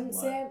 Well, I wouldn't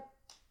say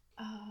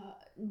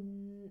I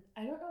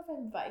don't know if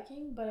I'm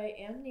Viking, but I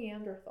am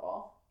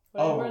Neanderthal.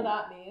 Whatever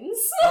that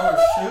means.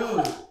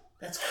 Oh shoot.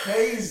 That's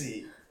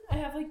crazy. I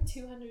have like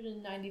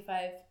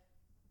 295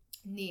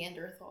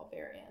 Neanderthal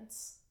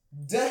variants.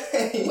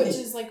 Dang. Which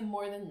is like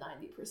more than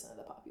 90% of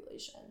the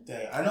population.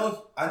 Dang. I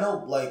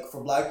know like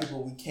for black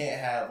people we can't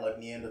have like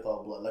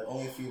Neanderthal blood. Like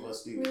only a few of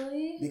us do.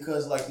 Really?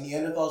 Because like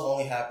Neanderthals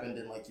only happened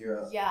in like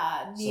Europe.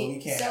 Yeah. So we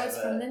can't have it's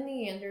that. from the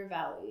Neander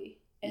Valley.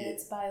 And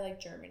it's by like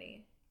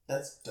Germany.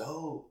 That's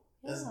dope.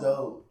 Yeah. That's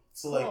dope.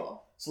 So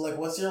like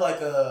what's your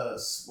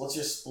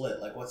split?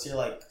 Like what's your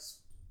like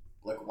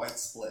white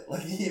split?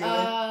 Like you know what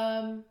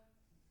I mean?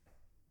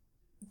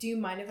 Do you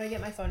mind if I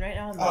get my phone right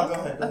now? And go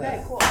ahead. Go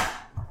ahead. Cool.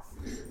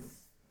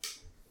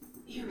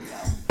 Here we go.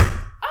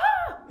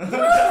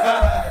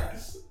 Ah!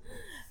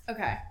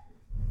 Okay.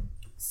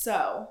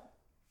 So,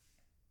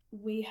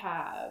 we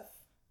have.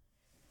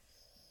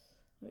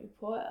 Let me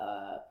pull it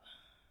up.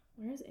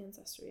 Where is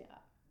Ancestry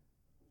at?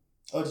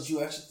 Oh, did you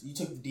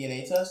took the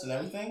DNA test and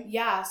everything?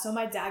 Yeah, so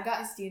my dad got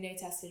his DNA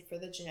tested for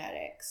the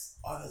genetics.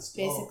 Oh, that's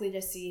dope. Basically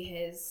to see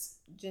his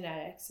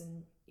genetics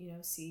and,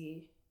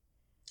 see.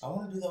 I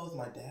want to do that with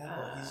my dad,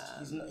 but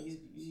he's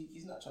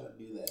not trying to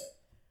do that.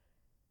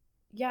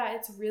 Yeah,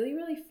 it's really,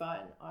 really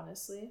fun,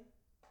 honestly.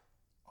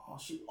 Oh,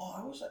 shoot. Oh,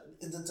 I wish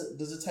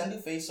does the 10 do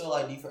facial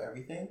ID for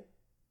everything?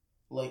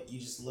 Like, you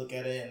just look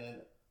at it and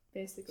then...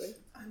 Basically.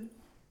 I'm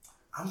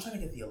trying to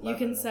get the 11. You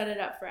can set it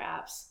up for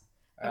apps.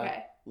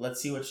 Okay.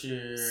 Let's see what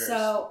your...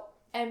 So,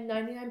 I'm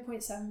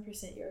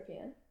 99.7%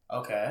 European.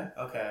 Okay.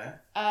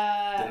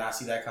 Did not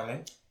see that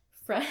coming.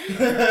 For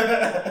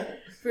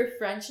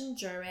French and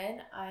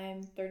German,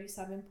 I'm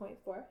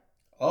 37.4.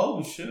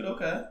 Oh, shoot,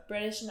 okay.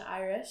 British and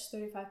Irish,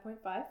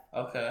 35.5.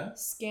 Okay.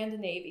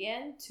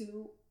 Scandinavian,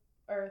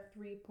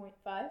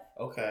 3.5.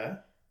 Okay.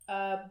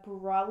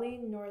 Broadly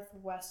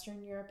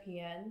Northwestern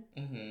European.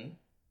 Mm-hmm.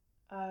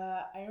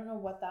 I don't know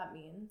what that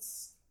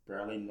means.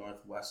 Broadly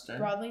Northwestern?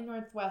 Broadly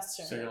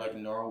Northwestern. So you're like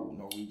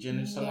Norwegian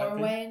or something?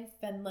 Norway and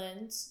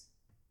Finland,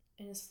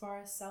 and as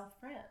far as South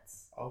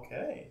France.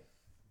 Okay.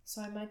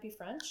 So I might be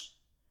French?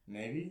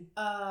 Maybe.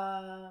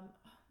 Oh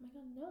my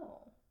god,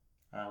 no.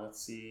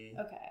 Let's see.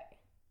 Okay.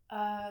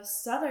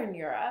 Southern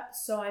Europe,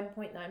 so I'm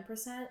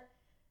 0.9%.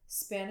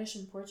 Spanish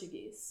and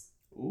Portuguese.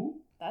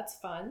 Ooh. That's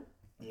fun.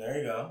 There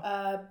you go.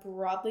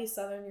 Broadly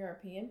Southern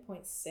European,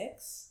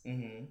 0.6.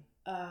 Mm-hmm.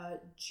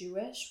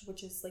 Jewish,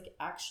 which is like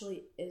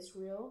actually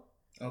Israel.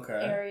 Okay.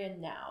 Area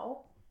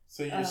now.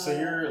 So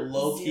you're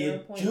low key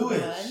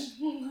Jewish.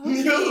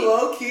 You're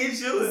low key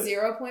Jewish.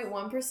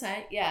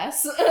 0.1%,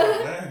 yes.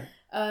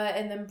 Oh,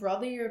 and then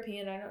broadly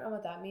European, I don't know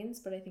what that means,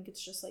 but I think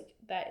it's just like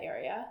that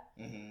area.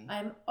 Mm-hmm.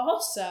 I'm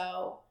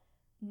also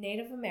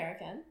Native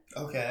American.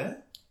 Okay.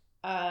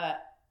 Angolan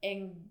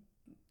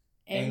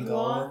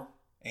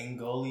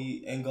and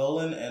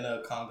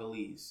a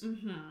Congolese.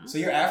 Mm-hmm. So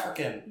you're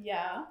African.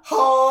 Yeah.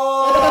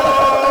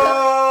 Oh,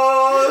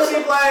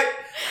 she black.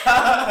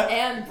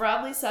 And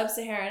broadly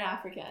Sub-Saharan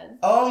African.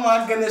 Oh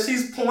my goodness,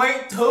 she's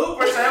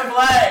 0.2%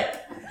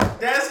 black.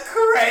 That's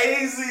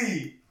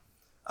crazy.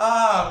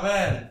 Oh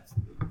man.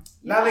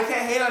 Yeah. Now they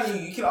can't hate on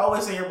you. You can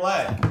always say you're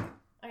black.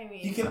 I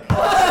mean, you can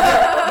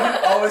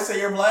always say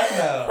you're black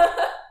now.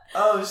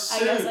 Oh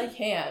shit. I guess I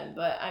can,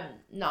 but I'm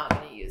not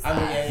gonna use that. I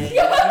mean,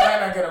 yeah. You might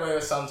not get away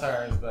with some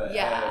terms, but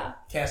yeah,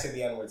 can't say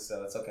the N-word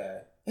still. It's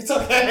okay. It's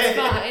okay. It's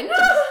fine.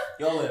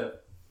 You'll live.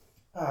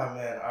 Oh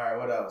man. All right.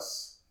 What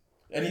else?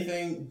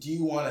 Anything do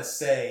you want to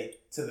say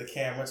to the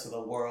camera, to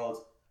the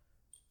world,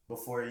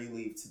 before you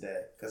leave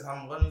today? Because how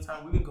many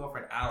times we've been going for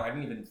an hour? I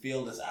didn't even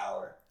feel this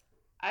hour.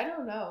 I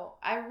don't know.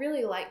 I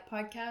really like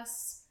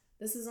podcasts.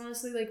 This is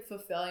honestly like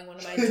fulfilling one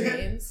of my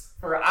dreams.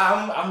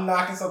 I'm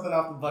knocking something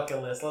off the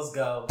bucket list. Let's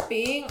go.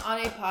 Being on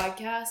a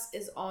podcast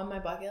is on my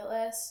bucket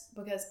list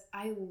because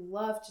I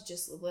love to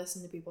just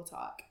listen to people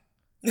talk.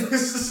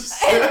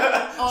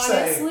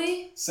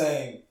 Honestly,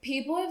 same.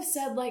 People have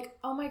said like,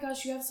 "Oh my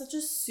gosh, you have such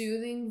a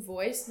soothing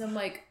voice," and I'm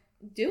like,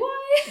 "Do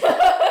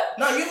I?"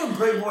 No, you have a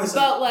great voice.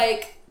 But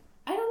like,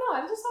 I don't know.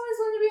 I've just always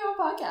wanted to be on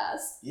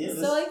podcasts. Yeah.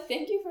 So like,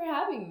 thank you for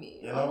having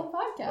me on the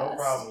podcast. No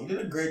problem. You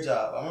did a great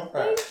job. I'm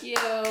impressed. Thank you.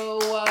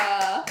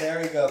 There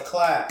we go.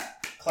 Clap.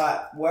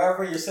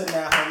 Wherever you're sitting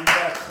at home, you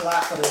gotta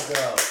clap for this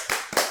girl.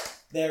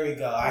 There we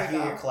go. I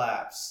hear your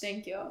claps.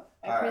 Thank you.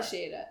 I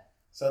appreciate it.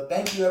 So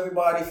thank you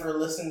everybody for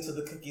listening to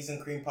the Cookies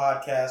and Cream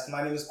podcast.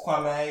 My name is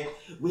Kwame.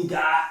 We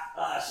got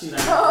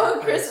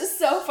Chris is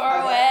so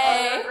far away.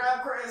 I gotta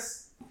grab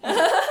Chris.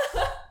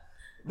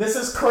 This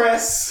is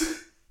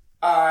Chris.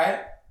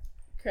 Alright.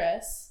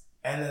 Chris.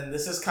 And then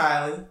this is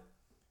Kylie.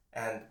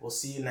 And we'll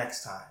see you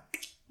next time.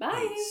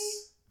 Bye. Peace.